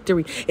my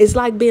victory. It's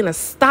like being a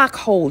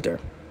stockholder.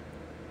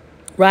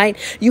 Right?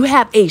 You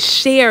have a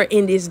share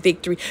in this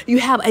victory. You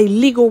have a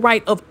legal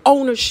right of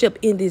ownership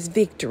in this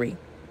victory.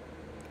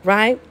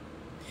 Right?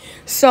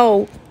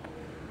 So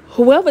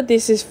whoever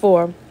this is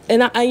for,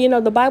 and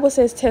the Bible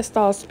says test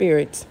all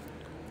spirits.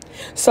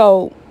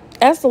 So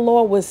as the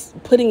Lord was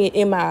putting it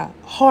in my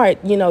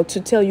heart,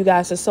 to tell you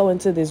guys to sow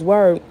into this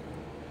word,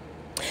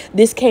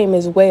 this came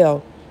as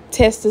well.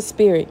 Test the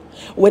spirit.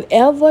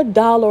 Whatever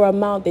dollar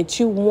amount that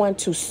you want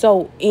to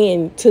sow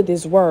into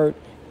this word,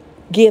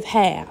 give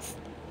half.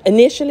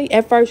 Initially,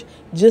 at first,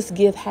 just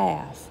give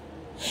half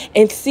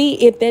and see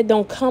if that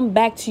don't come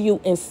back to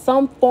you in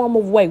some form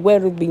of way,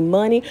 whether it be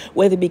money,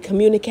 whether it be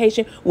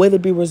communication, whether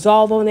it be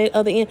resolve on that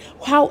other end.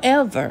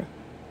 However,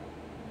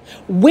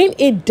 when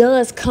it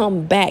does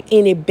come back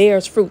and it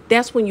bears fruit,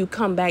 that's when you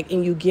come back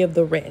and you give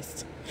the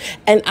rest.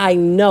 And I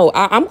know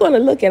I'm going to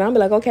look at it. I'm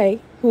like,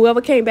 okay,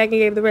 whoever came back and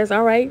gave the rest.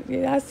 All right.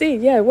 Yeah, I see.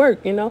 Yeah, it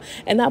worked,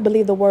 and I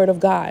believe the word of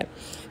God.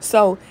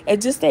 So as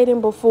just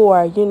stating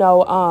before,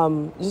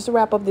 just to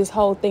wrap up this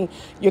whole thing,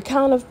 the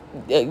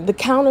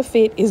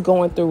counterfeit is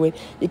going through it.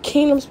 Your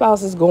kingdom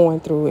spouse is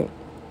going through it.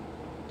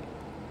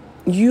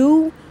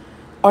 You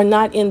are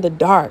not in the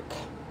dark.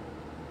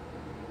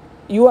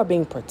 You are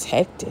being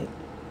protected.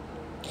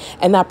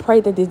 And I pray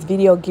that this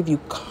video give you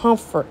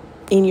comfort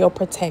in your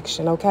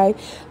protection. Okay,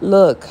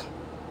 look,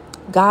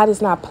 God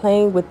is not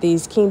playing with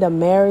these kingdom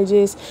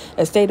marriages.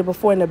 As stated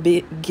before in the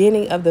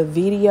beginning of the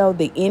video,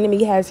 the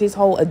enemy has his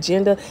whole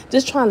agenda,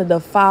 just trying to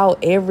defile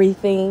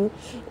everything,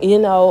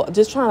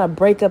 just trying to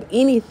break up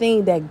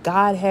anything that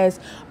God has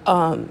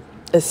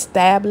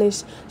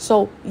established.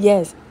 So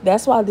yes,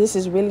 that's why this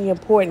is really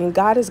important. And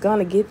God is going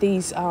to get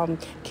these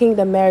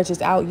kingdom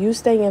marriages out. You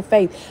stay in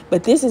faith.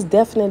 But this is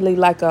definitely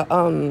like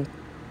a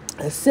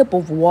sip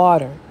of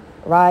water.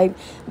 Right?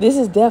 This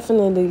is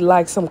definitely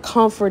like some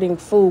comforting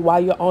food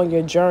while you're on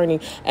your journey.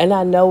 And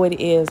I know it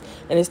is.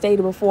 And as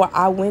stated before,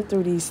 I went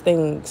through these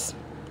things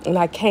and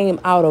I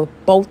came out of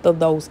both of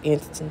those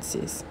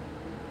instances.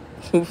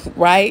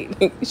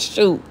 Right?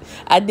 Shoot.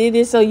 I did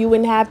it so you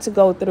wouldn't have to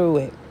go through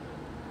it.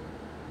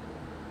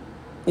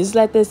 Just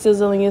let that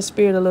sizzle in your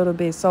spirit a little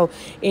bit. So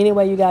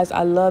anyway, you guys,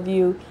 I love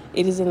you.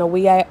 It is in the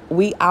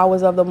wee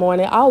hours of the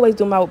morning. I always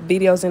do my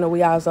videos in the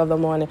wee hours of the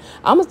morning.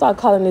 I'm going to start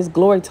calling this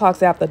Glory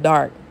Talks After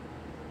Dark.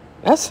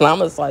 That's what I'm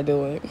going to start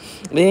doing.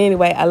 But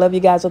anyway, I love you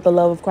guys with the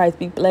love of Christ.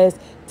 Be blessed.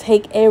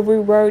 Take every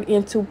word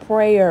into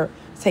prayer.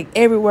 Take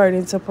every word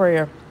into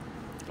prayer.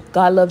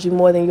 God loves you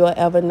more than you'll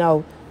ever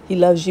know. He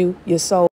loves you, your soul.